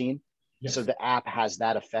into a scene. Yes. So the app has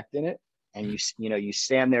that effect in it. And you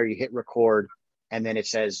stand there, you hit record, and then it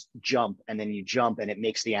says jump, and then you jump and it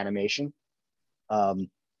makes the animation. And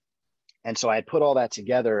so I had put all that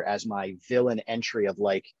together as my villain entry of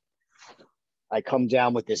like, I come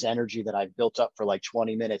down with this energy that I've built up for like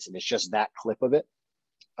 20 minutes, and it's just that clip of it.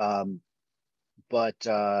 But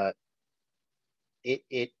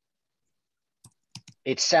it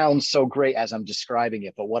sounds so great as I'm describing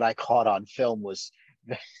it, but what I caught on film was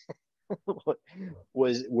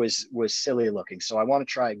was silly looking. So I want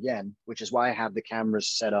to try again, which is why I have the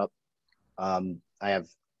cameras set up. I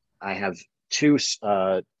have two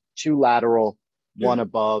lateral, one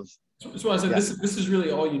above. That's why I said this is really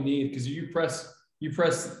all you need, because you press your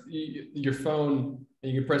phone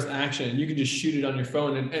and you press action, and you can just shoot it on your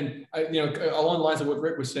phone. And along the lines of what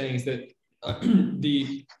Rick was saying is that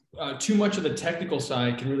the too much of the technical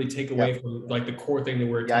side can really take away from like the core thing that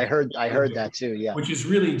we're. Yeah, I heard that too. Yeah, which is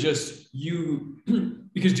really just you,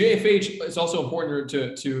 because JFH is also important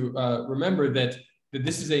to remember that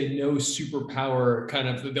this is a no superpower kind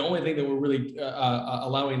of. The only thing that we're really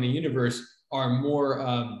allowing the universe are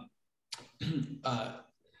more. Let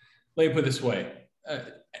me put it this way,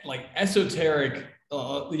 like esoteric,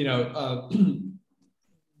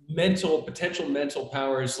 potential mental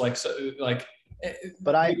powers, like,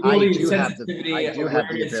 but I do have the ability.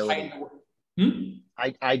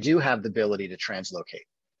 I do have the ability to translocate.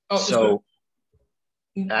 Oh, so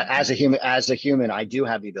as a human, I do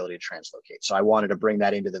have the ability to translocate. So I wanted to bring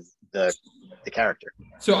that into the character.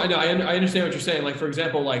 So I know, I understand what you're saying. Like, for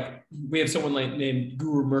example, like we have someone named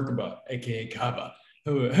Guru Merkaba, aka Kaba,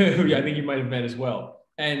 who I think you might have met as well.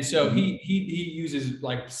 And so he uses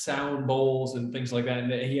like sound bowls and things like that.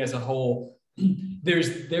 And he has a whole, there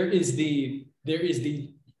is the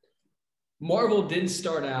Marvel didn't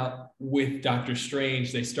start out with Doctor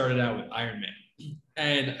Strange. They started out with Iron Man,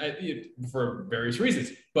 and for various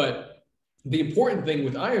reasons. But the important thing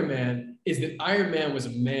with Iron Man is that Iron Man was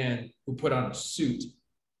a man who put on a suit,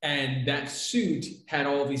 and that suit had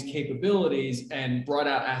all of these capabilities and brought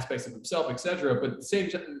out aspects of himself, etc. But at the same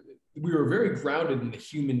time, we were very grounded in the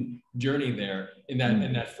human journey there in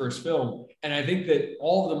that first film. And I think that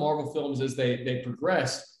all of the Marvel films, as they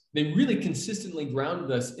progressed, they really consistently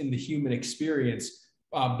grounded us in the human experience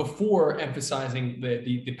before emphasizing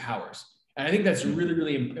the powers. And I think that's really,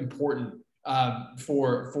 really important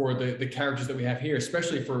for the characters that we have here,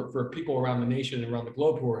 especially for people around the nation and around the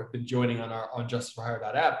globe who have been joining on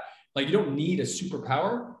JusticeForHire.app. Like, you don't need a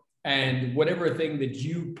superpower, and whatever thing that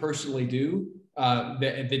you personally do,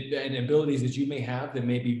 and abilities that you may have that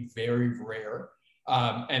may be very rare,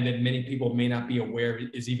 and that many people may not be aware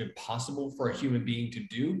is even possible for a human being to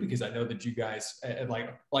do, because I know that you guys like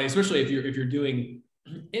especially if you're doing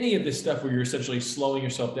any of this stuff where you're essentially slowing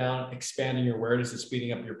yourself down, expanding your awareness and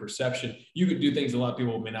speeding up your perception, you could do things a lot of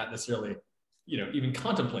people may not necessarily, even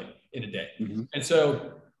contemplate in a day. Mm-hmm. And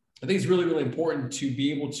so I think it's really, really important to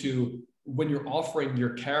be able to, when you're offering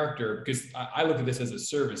your character, because I look at this as a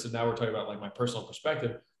service, and now we're talking about like my personal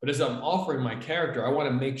perspective, but as I'm offering my character, I want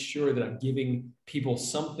to make sure that I'm giving people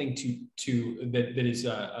something that is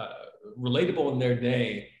relatable in their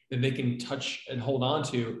day, that they can touch and hold on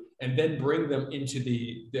to, and then bring them into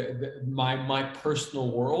my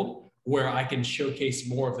personal world, where I can showcase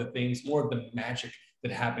more of the things, more of the magic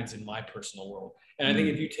that happens in my personal world. And I think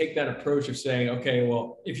if you take that approach of saying, okay,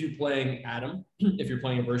 well, if you're playing Adam, if you're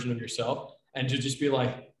playing a version of yourself, and to just be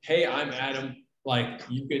like, hey, I'm Adam, like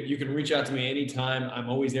you can reach out to me anytime. I'm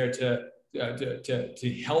always there to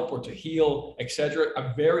help or to heal, etc.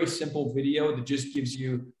 A very simple video that just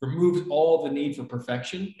removes all the need for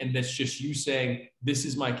perfection, and that's just you saying, this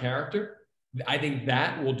is my character. I think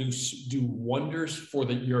that will do wonders for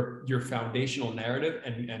your foundational narrative,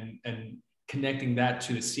 and connecting that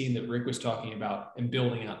to the scene that Rick was talking about, and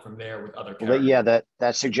building out from there with other characters. Well, yeah,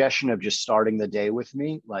 that suggestion of just starting the day with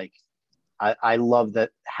me, like I love that,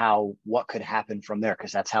 what could happen from there,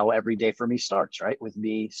 because that's how every day for me starts, right? With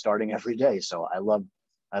me starting every day. So I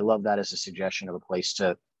love that as a suggestion of a place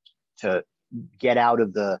to get out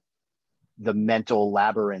of the mental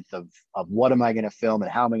labyrinth of what am I going to film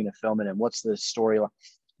and how am I going to film it and what's the storyline.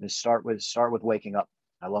 Start with waking up.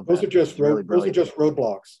 I love that. Those are just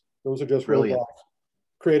roadblocks. Those are just roadblocks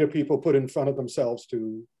creative people put in front of themselves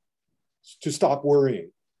to stop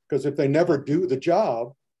worrying. Because if they never do the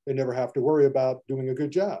job, they never have to worry about doing a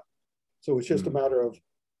good job. So it's just a matter of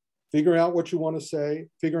figuring out what you want to say,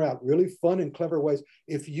 figuring out really fun and clever ways.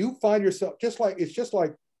 If you find yourself, it's just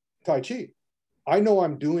like Tai Chi. I know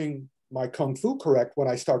I'm doing my Kung Fu correct when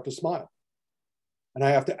I start to smile. And I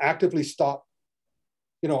have to actively stop.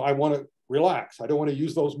 I want to relax. I don't want to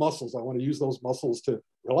use those muscles. I want to use those muscles to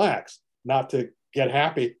relax, not to get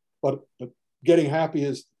happy. But getting happy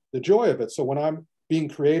is the joy of it. So when I'm being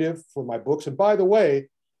creative for my books, and by the way,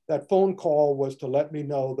 that phone call was to let me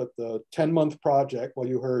know that the 10-month project, well,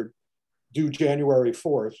 you heard, due January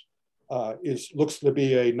 4th, looks to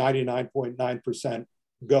be a 99.9%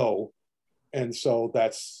 go. And so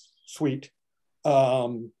that's sweet.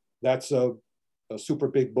 That's a super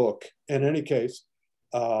big book. In any case.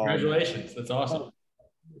 Congratulations, that's awesome.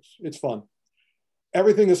 It's fun.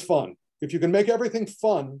 Everything is fun. If you can make everything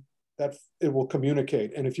fun, that it will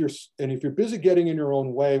communicate. And if you're busy getting in your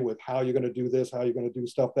own way with how you're going to do this, how you're going to do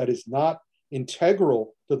stuff that is not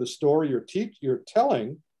integral to the story you're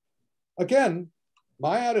telling, again,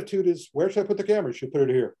 my attitude is, where should I put the camera? You should put it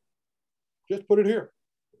here. Just put it here.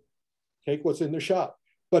 Take what's in the shot,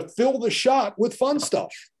 but fill the shot with fun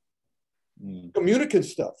stuff, communicant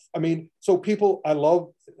stuff. I mean, so people,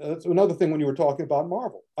 that's another thing when you were talking about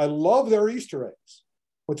Marvel. I love their Easter eggs.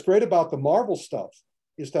 What's great about the Marvel stuff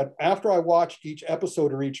is that after I watch each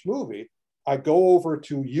episode or each movie, I go over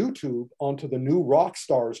to YouTube onto the new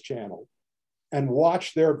Rockstars channel and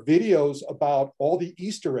watch their videos about all the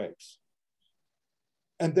Easter eggs.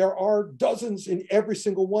 And there are dozens in every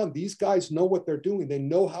single one. These guys know what they're doing. They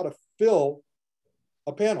know how to fill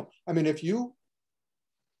a panel. I mean,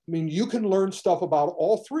 you can learn stuff about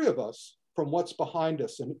all three of us from what's behind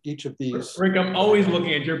us in each of these. Rick, I'm always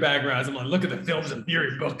looking at your backgrounds. I'm like, look at the Films of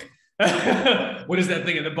Fury book. What is that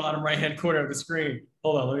thing in the bottom right-hand corner of the screen?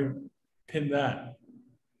 Hold on, let me pin that.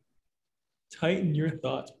 Tighten your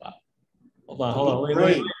thoughts, Bob. Hold on.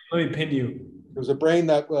 Let me pin you. It was a brain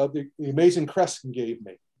that the amazing Kreskin gave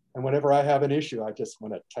me. And whenever I have an issue, I just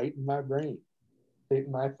want to tighten my brain,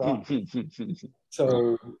 tighten my thoughts.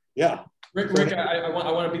 So, yeah. Rick, I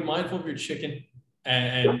want to be mindful of your chicken.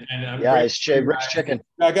 And I'm it's Rick's chicken.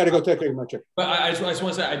 I got to go take care of my chicken. But I just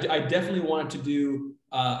want to say, I definitely wanted to do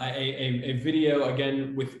a video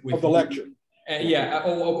again with of the lecture. Yeah.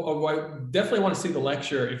 I definitely want to see the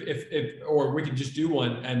lecture if or we could just do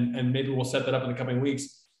one and maybe we'll set that up in the coming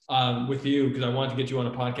weeks with you, because I wanted to get you on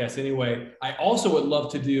a podcast anyway. I also would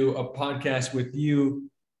love to do a podcast with you.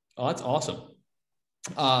 Oh, that's awesome.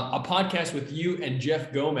 A podcast with you and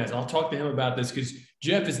Jeff Gomez. I'll talk to him about this because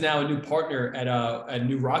Jeff is now a new partner at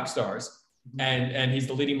New Rockstars, and he's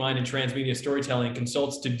the leading mind in transmedia storytelling,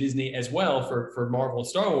 consults to Disney as well for Marvel and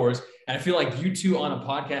Star Wars. And I feel like you two on a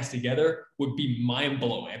podcast together would be mind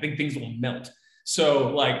blowing. I think things will melt. So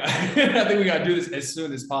like, I think we got to do this as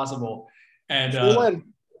soon as possible. And yes,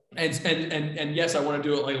 I want to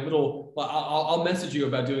do it like a little. I'll message you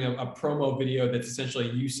about doing a promo video that's essentially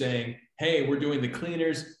you saying, hey, we're doing the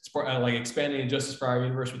Cleaners, like expanding Injustice for our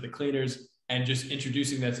universe with the Cleaners, and just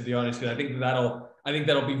introducing that to the audience, because I think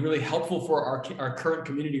that'll be really helpful for our current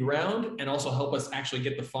community round, and also help us actually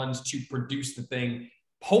get the funds to produce the thing,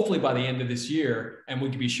 hopefully by the end of this year, and we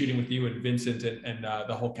could be shooting with you and Vincent and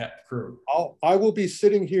the whole crew. I will be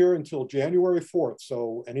sitting here until January 4th,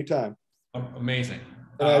 so anytime. Amazing.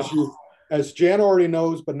 And as Jan already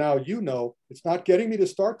knows, but now you know, it's not getting me to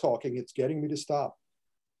start talking, it's getting me to stop.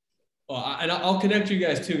 Well, and I'll connect you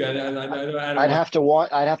guys too. I'd have to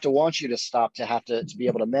want you to stop to be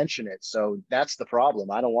able to mention it. So that's the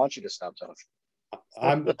problem. I don't want you to stop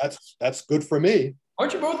talking. That's good for me.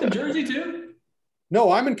 Aren't you both in Jersey too?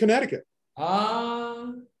 No, I'm in Connecticut.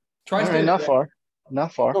 Tri-state. Not far. No,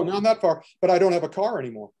 not that far. But I don't have a car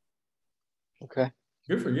anymore. Okay.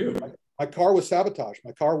 Good for you. My car was sabotaged.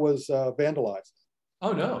 My car was vandalized.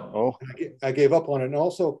 Oh no. Oh. I gave up on it, and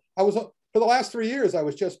also for the last 3 years, I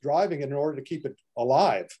was just driving it in order to keep it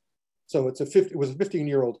alive. So it was a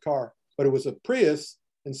 15-year-old car, but it was a Prius,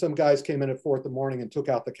 and some guys came in at 4 in and took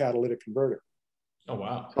out the catalytic converter. Oh,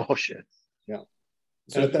 wow. Oh, shit. Yeah.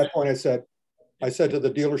 So at that point, I said to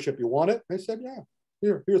the dealership, you want it? They said, yeah,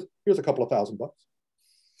 here's a couple of $1,000.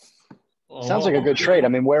 Sounds like a good trade. I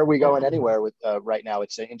mean, where are we going anywhere with right now?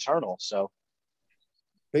 It's internal, so.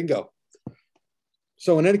 Bingo.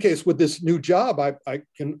 So in any case, with this new job, I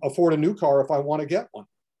can afford a new car if I want to get one,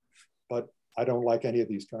 but I don't like any of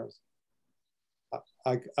these cars.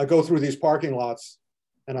 I go through these parking lots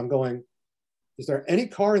and I'm going, is there any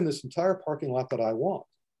car in this entire parking lot that I want?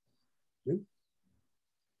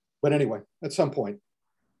 But anyway, at some point,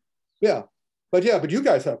 yeah. But you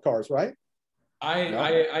guys have cars, right?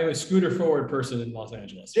 I'm a scooter forward person in Los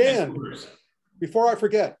Angeles. Dan, before I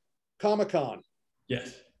forget, Comic-Con.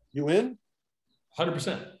 Yes. You in?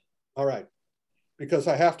 100%. All right. Because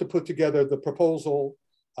I have to put together the proposal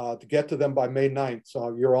to get to them by May 9th.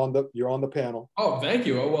 So you're on the panel. Oh, thank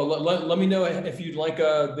you. Well, let me know if you'd like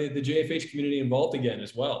the JFH community involved again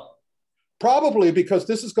as well. Probably, because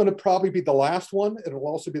this is going to probably be the last one. It'll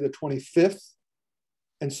also be the 25th.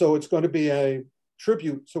 And so it's going to be a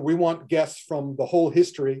tribute. So we want guests from the whole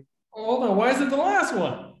history. Hold on. Why is it the last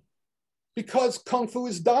one? Because Kung Fu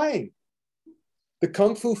is dying. The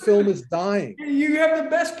Kung Fu film is dying. You have the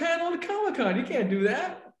best panel at Comic-Con. You can't do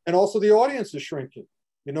that. And also the audience is shrinking.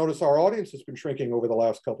 You notice our audience has been shrinking over the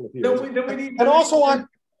last couple of years. And also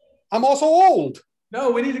I'm also old.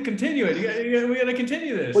 No, we need to continue it. We got to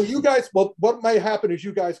continue this. Well, what may happen is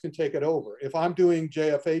you guys can take it over. If I'm doing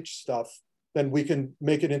JFH stuff, then we can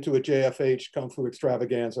make it into a JFH Kung Fu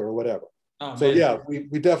extravaganza or whatever. Oh, so man. Yeah,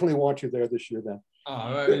 we definitely want you there this year then.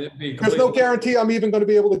 There's no guarantee I'm even going to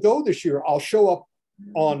be able to go this year. I'll show up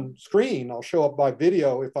on screen. I'll show up by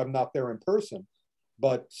video if I'm not there in person.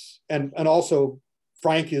 But and also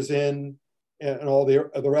Frank is in, and all the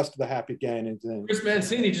rest of the happy gang is in. Chris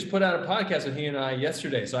Mancini just put out a podcast with he and I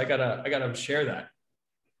yesterday, so I gotta share that.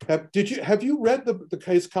 Have you read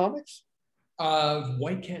his comics?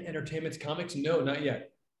 White Cat Entertainment's comics? No, not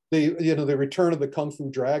yet. The Return of the Kung Fu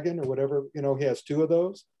Dragon or whatever. He has 2 of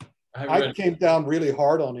those. I came down really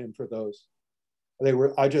hard on him for those.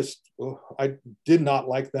 I did not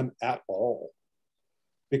like them at all,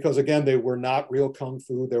 because again, they were not real Kung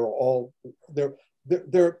Fu. They were all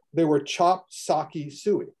they were chopped sake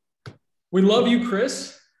sui. We love you,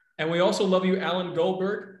 Chris, and we also love you, Alan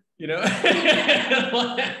Goldberg. You know,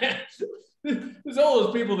 there's all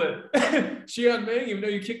those people that Xian Ming, even though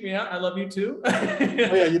you kicked me out, I love you too. Oh,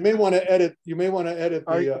 yeah, you may want to edit. You may want to edit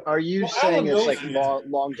the. Are you saying it's like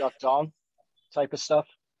long duck dong type of stuff?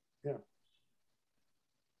 Yeah.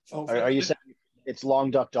 Oh, are you saying it's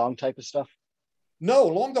long duck dong type of stuff? No,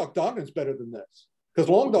 long duck dong is better than this, because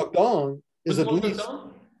long duck dong is at least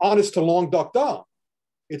honest to long duck dong.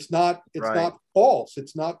 It's not false.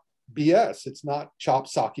 It's not BS. It's not chop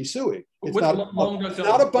sake sui. It's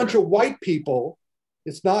not a bunch of white people.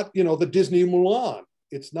 It's not, you know, the Disney Mulan.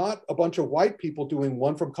 It's not a bunch of white people doing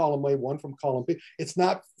one from column A, one from column B. It's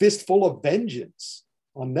not Fistful of Vengeance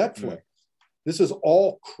on Netflix. This is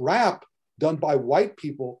all crap done by white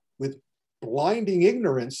people with blinding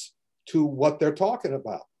ignorance to what they're talking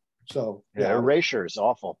about. So yeah, Erasure is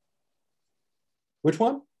awful. Which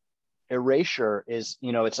one? Erasure is,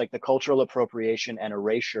 you know, it's like the cultural appropriation and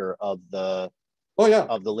erasure of the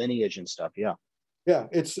of the lineage and stuff. Yeah. Yeah,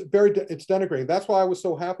 it's denigrating. That's why I was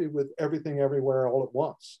so happy with Everything Everywhere All at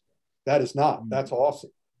Once. That is not. That's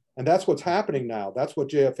awesome. And that's what's happening now. That's what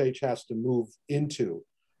JFH has to move into.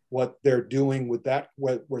 What they're doing with that,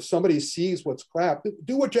 where somebody sees what's crap.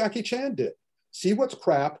 Do what Jackie Chan did. See what's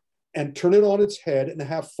crap and turn it on its head and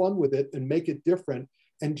have fun with it and make it different.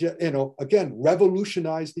 And, you know, again,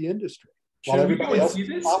 revolutionize the industry. Should we go and see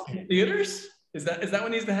this in theaters? Is that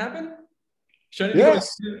what needs to happen? Should I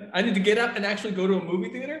yes. I need to get up and actually go to a movie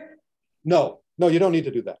theater? No, you don't need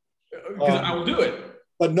to do that. Because I will do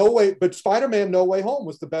it. But Spider-Man No Way Home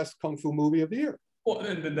was the best Kung Fu movie of the year. Well,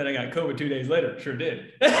 and then I got COVID 2 days later. Sure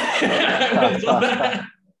did. I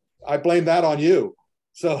blame that on you.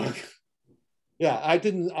 So, yeah, I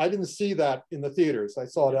didn't see that in the theaters. I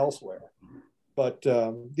saw it elsewhere. But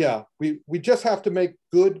yeah, we just have to make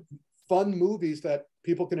good, fun movies that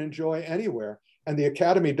people can enjoy anywhere. And the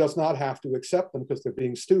Academy does not have to accept them because they're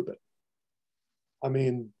being stupid. I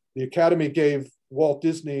mean, the Academy gave Walt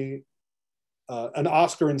Disney an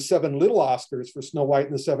Oscar and 7 little Oscars for Snow White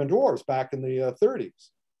and the Seven Dwarfs back in the 30s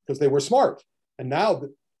because they were smart. And now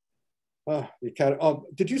the Academy,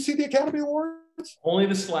 did you see the Academy Awards? Only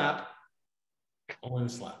the slap. Only the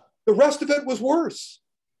slap. The rest of it was worse.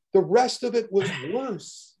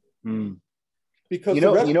 Because you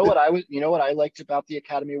know what I liked about the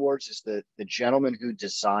Academy Awards is the gentleman who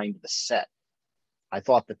designed the set. I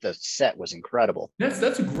thought that the set was incredible. That's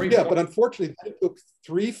a great point. But unfortunately they took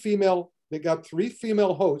 3 female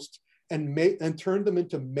hosts and turned them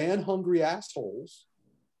into man-hungry assholes.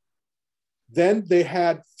 Then they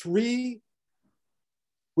had 3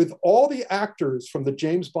 with all the actors from the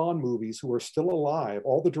James Bond movies who are still alive,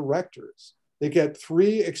 all the directors. They get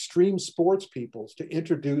 3 extreme sports people to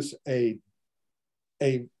introduce a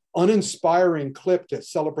uninspiring clip to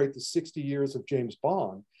celebrate the 60 years of James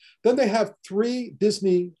Bond. Then they have 3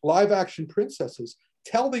 Disney live action princesses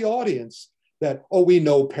tell the audience that, oh, we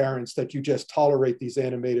know, parents, that you just tolerate these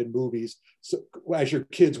animated movies as your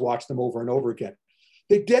kids watch them over and over again.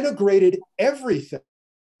 They denigrated everything.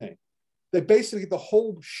 They basically, the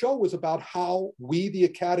whole show was about how we, the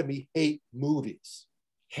Academy, hate movies.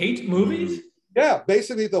 Hate movies? Yeah,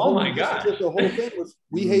 basically the whole thing was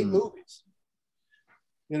we hate movies.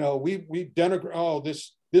 You know, we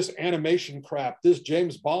denigrate, this animation crap, this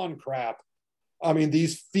James Bond crap. I mean,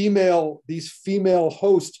 these female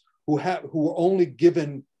hosts who were only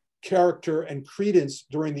given character and credence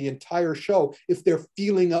during the entire show if they're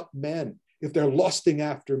feeling up men, if they're lusting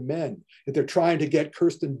after men, if they're trying to get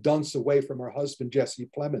Kirsten Dunst away from her husband, Jesse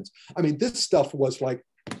Plemons. I mean, this stuff was like.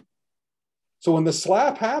 So when the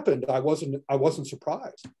slap happened, I wasn't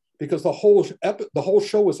surprised because the whole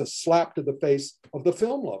show was a slap to the face of the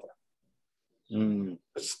film lover.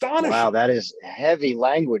 Astonishing! Wow, that is heavy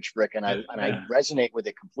language, Rick, and I resonate with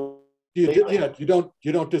it completely.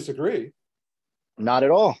 You don't disagree? Not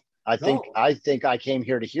at all. I think I came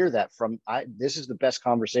here to hear that from. This is the best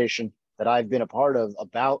conversation that I've been a part of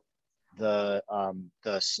about the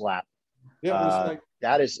slap. Yeah,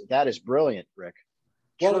 that is brilliant, Rick.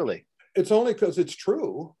 Truly. It's only because it's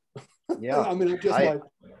true. Yeah. I mean,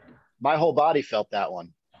 my whole body felt that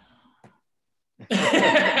one.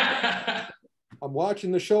 I'm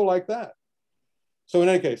watching the show like that. So in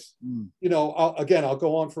any case, you know, I'll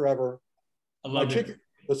go on forever. My chicken,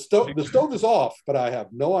 the stove is off, but I have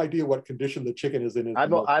no idea what condition the chicken is in.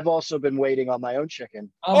 I've also been waiting on my own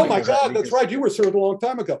chicken. Oh my God, that's right. You were served a long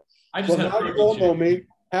time ago. Now you all know me.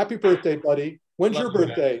 Happy birthday, buddy. When's your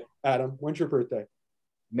birthday, Adam? When's your birthday?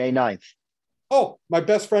 May 9th. Oh, my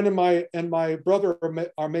best friend and my brother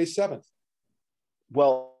are May 7th.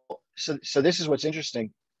 Well, so this is what's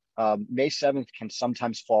interesting. May 7th can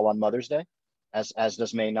sometimes fall on Mother's Day, as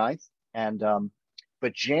does May 9th. And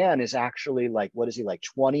but Jan is actually like, what is he, like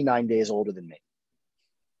 29 days older than me.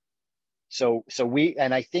 So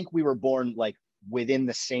and I think we were born like within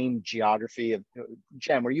the same geography of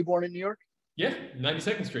Jan. Were you born in New York? Yeah,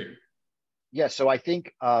 92nd Street. Yeah, so I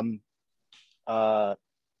think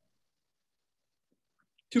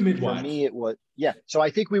two midwives. For me, it was, yeah. So I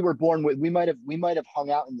think we were born with, we might have hung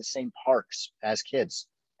out in the same parks as kids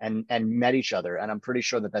and met each other. And I'm pretty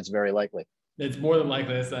sure that that's very likely. It's more than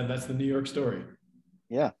likely. That's the New York story.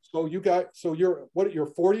 Yeah. So you're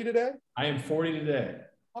 40 today? I am 40 today.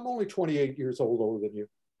 I'm only 28 years old older than you.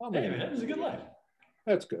 Hey, man, that was a good life.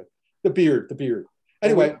 That's good. The beard.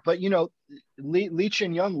 Anyway. But you know, Lee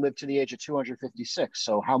Chin Young lived to the age of 256.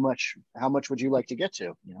 So how much would you like to get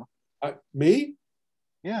to, you know? Me?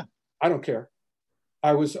 Yeah. I don't care.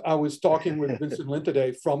 I was talking with Vincent Lin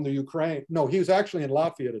today from the Ukraine. No, he was actually in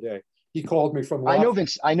Latvia today. He called me from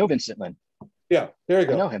Latvia. I know Vincent Lin. Yeah, there you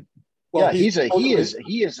go. I know him. Well, yeah,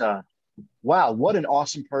 he is wow, what an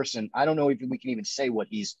awesome person. I don't know if we can even say what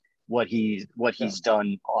he's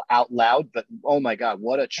done out loud, but oh my God,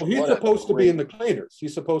 he's supposed to be in the cleaners.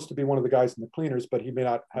 He's supposed to be one of the guys in the cleaners, but he may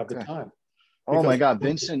not have the time. Oh my God,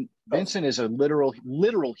 Vincent is a literal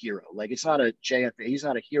hero. Like, it's not a JFA. He's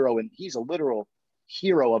not a hero, and he's a literal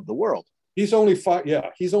hero of the world. He's only 5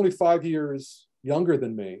 years younger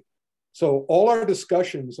than me. So all our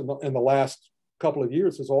discussions in the last couple of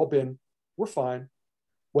years has all been, we're fine.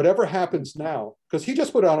 Whatever happens now, because he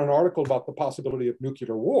just put out an article about the possibility of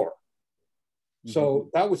nuclear war. Mm-hmm. So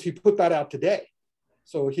he put that out today.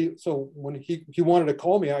 So when he wanted to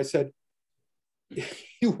call me, I said,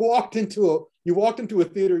 you walked into a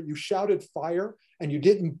theater, you shouted fire, and you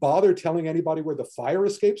didn't bother telling anybody where the fire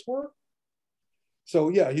escapes were. So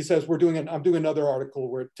yeah, he says, I'm doing another article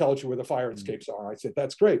where it tells you where the fire escapes are. I said,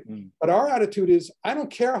 that's great. But our attitude is, I don't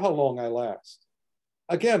care how long I last.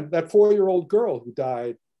 Again, that 4-year-old girl who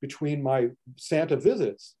died between my Santa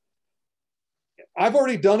visits, I've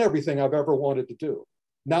already done everything I've ever wanted to do.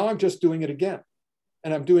 Now I'm just doing it again.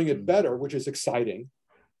 And I'm doing it better, which is exciting.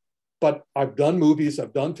 But I've done movies,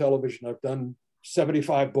 I've done television, I've done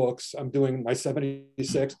 75 books. I'm doing my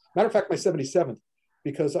 76. Matter of fact, my 77th,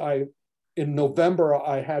 because in November,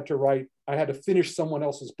 I had to finish someone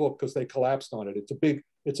else's book because they collapsed on it.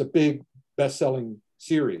 It's a big best-selling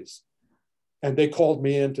series. And they called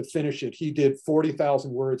me in to finish it. He did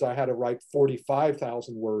 40,000 words. I had to write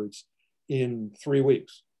 45,000 words in 3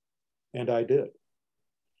 weeks. And I did.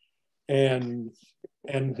 And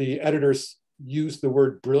the editors used the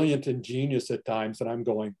word brilliant and genius at times. And I'm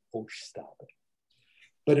going, oh, stop it.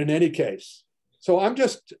 But in any case, so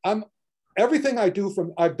everything I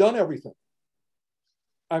do I've done everything.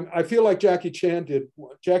 I feel like Jackie Chan did.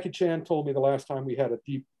 Jackie Chan told me the last time we had a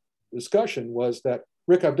deep discussion was that,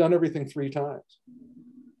 Rick, I've done everything 3 times.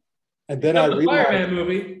 And then I realized, Fireman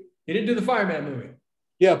movie. He didn't do the Fireman movie.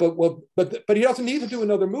 Yeah, but he doesn't need to do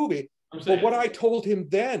another movie. But what I told him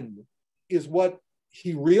then is what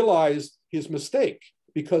he realized his mistake,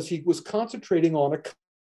 because he was concentrating on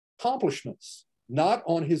accomplishments, not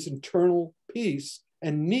on his internal peace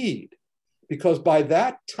and need. Because by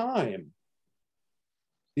that time,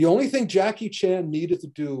 the only thing Jackie Chan needed to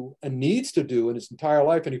do and needs to do in his entire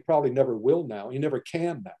life, and he probably never will now, he never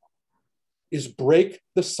can now, is break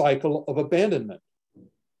the cycle of abandonment.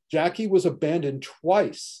 Jackie was abandoned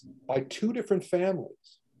twice by 2 different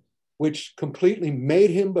families, which completely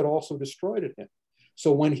made him, but also destroyed him.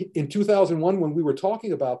 So in 2001, when we were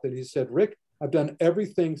talking about that, he said, Rick, I've done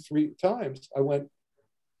everything 3 times. I went,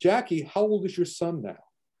 Jackie, how old is your son now?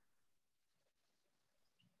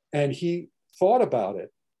 And he thought about it.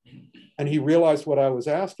 And he realized what I was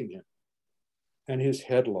asking him, and his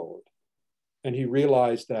head lowered. And he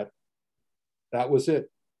realized that was it.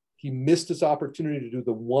 He missed his opportunity to do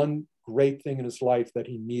the one great thing in his life that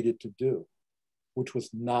he needed to do, which was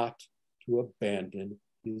not to abandon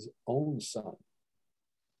his own son.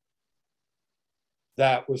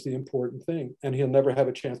 That was the important thing. And he'll never have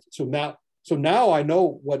a chance. So now I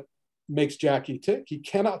know what makes Jackie tick. He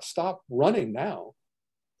cannot stop running now,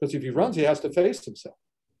 because if he runs, he has to face himself.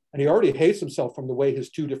 And he already hates himself from the way his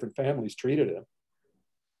 2 different families treated him.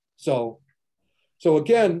 So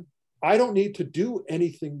again, I don't need to do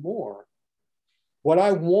anything more. What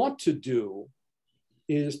I want to do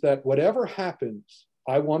is that whatever happens,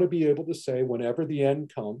 I want to be able to say, whenever the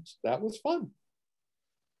end comes, that was fun.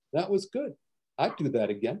 That was good. I'd do that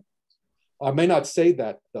again. I may not say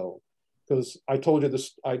that though, because I told you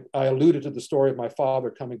this, I alluded to the story of my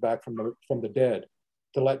father coming back from the dead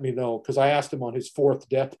to let me know, because I asked him on his 4th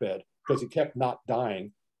deathbed, because he kept not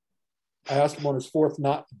dying. I asked him on his fourth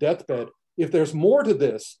deathbed, if there's more to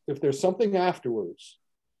this, if there's something afterwards,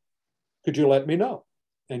 could you let me know?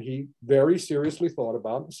 And he very seriously thought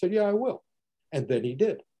about it and said, yeah, I will. And then he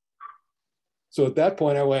did. So at that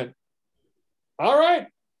point I went, all right,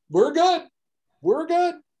 we're good. We're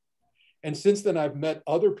good. And since then I've met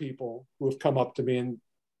other people who have come up to me, and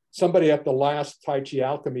somebody at the last Tai Chi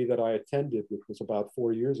Alchemy that I attended, which was about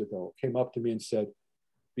 4 years ago, came up to me and said,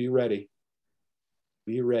 be ready.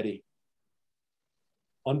 Be ready.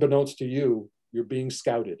 Unbeknownst to you, you're being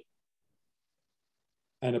scouted.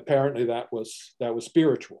 And apparently that was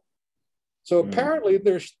spiritual. So apparently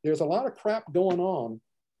there's a lot of crap going on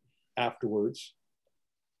afterwards.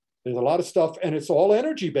 There's a lot of stuff, and it's all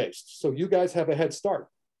energy based. So you guys have a head start.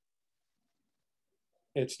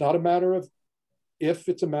 It's not a matter of if,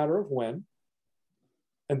 it's a matter of when.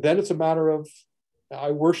 And then it's a matter of,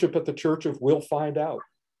 I worship at the church of we'll find out.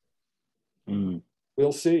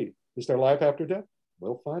 We'll see. Is there life after death?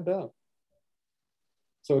 We'll find out.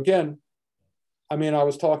 So again, I mean, I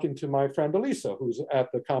was talking to my friend Elisa, who's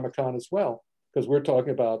at the Comic-Con as well, because we're talking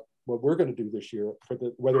about what we're going to do this year,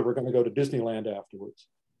 whether we're going to go to Disneyland afterwards.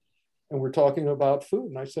 And we're talking about food.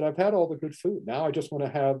 And I said, I've had all the good food. Now I just want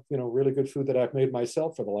to have, really good food that I've made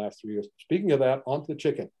myself for the last 3 years. Speaking of that, on to the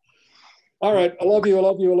chicken. All right. I love you. I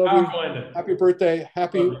love you. I love you. Happy birthday.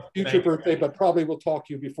 Happy future birthday, but probably we'll talk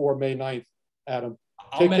to you before May 9th, Adam.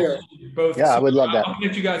 Take care. Both. Yeah, I would love that. I'll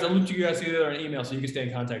loop you guys together on email so you can stay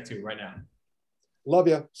in contact too right now. Love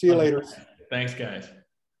you. See you later. Thanks, guys.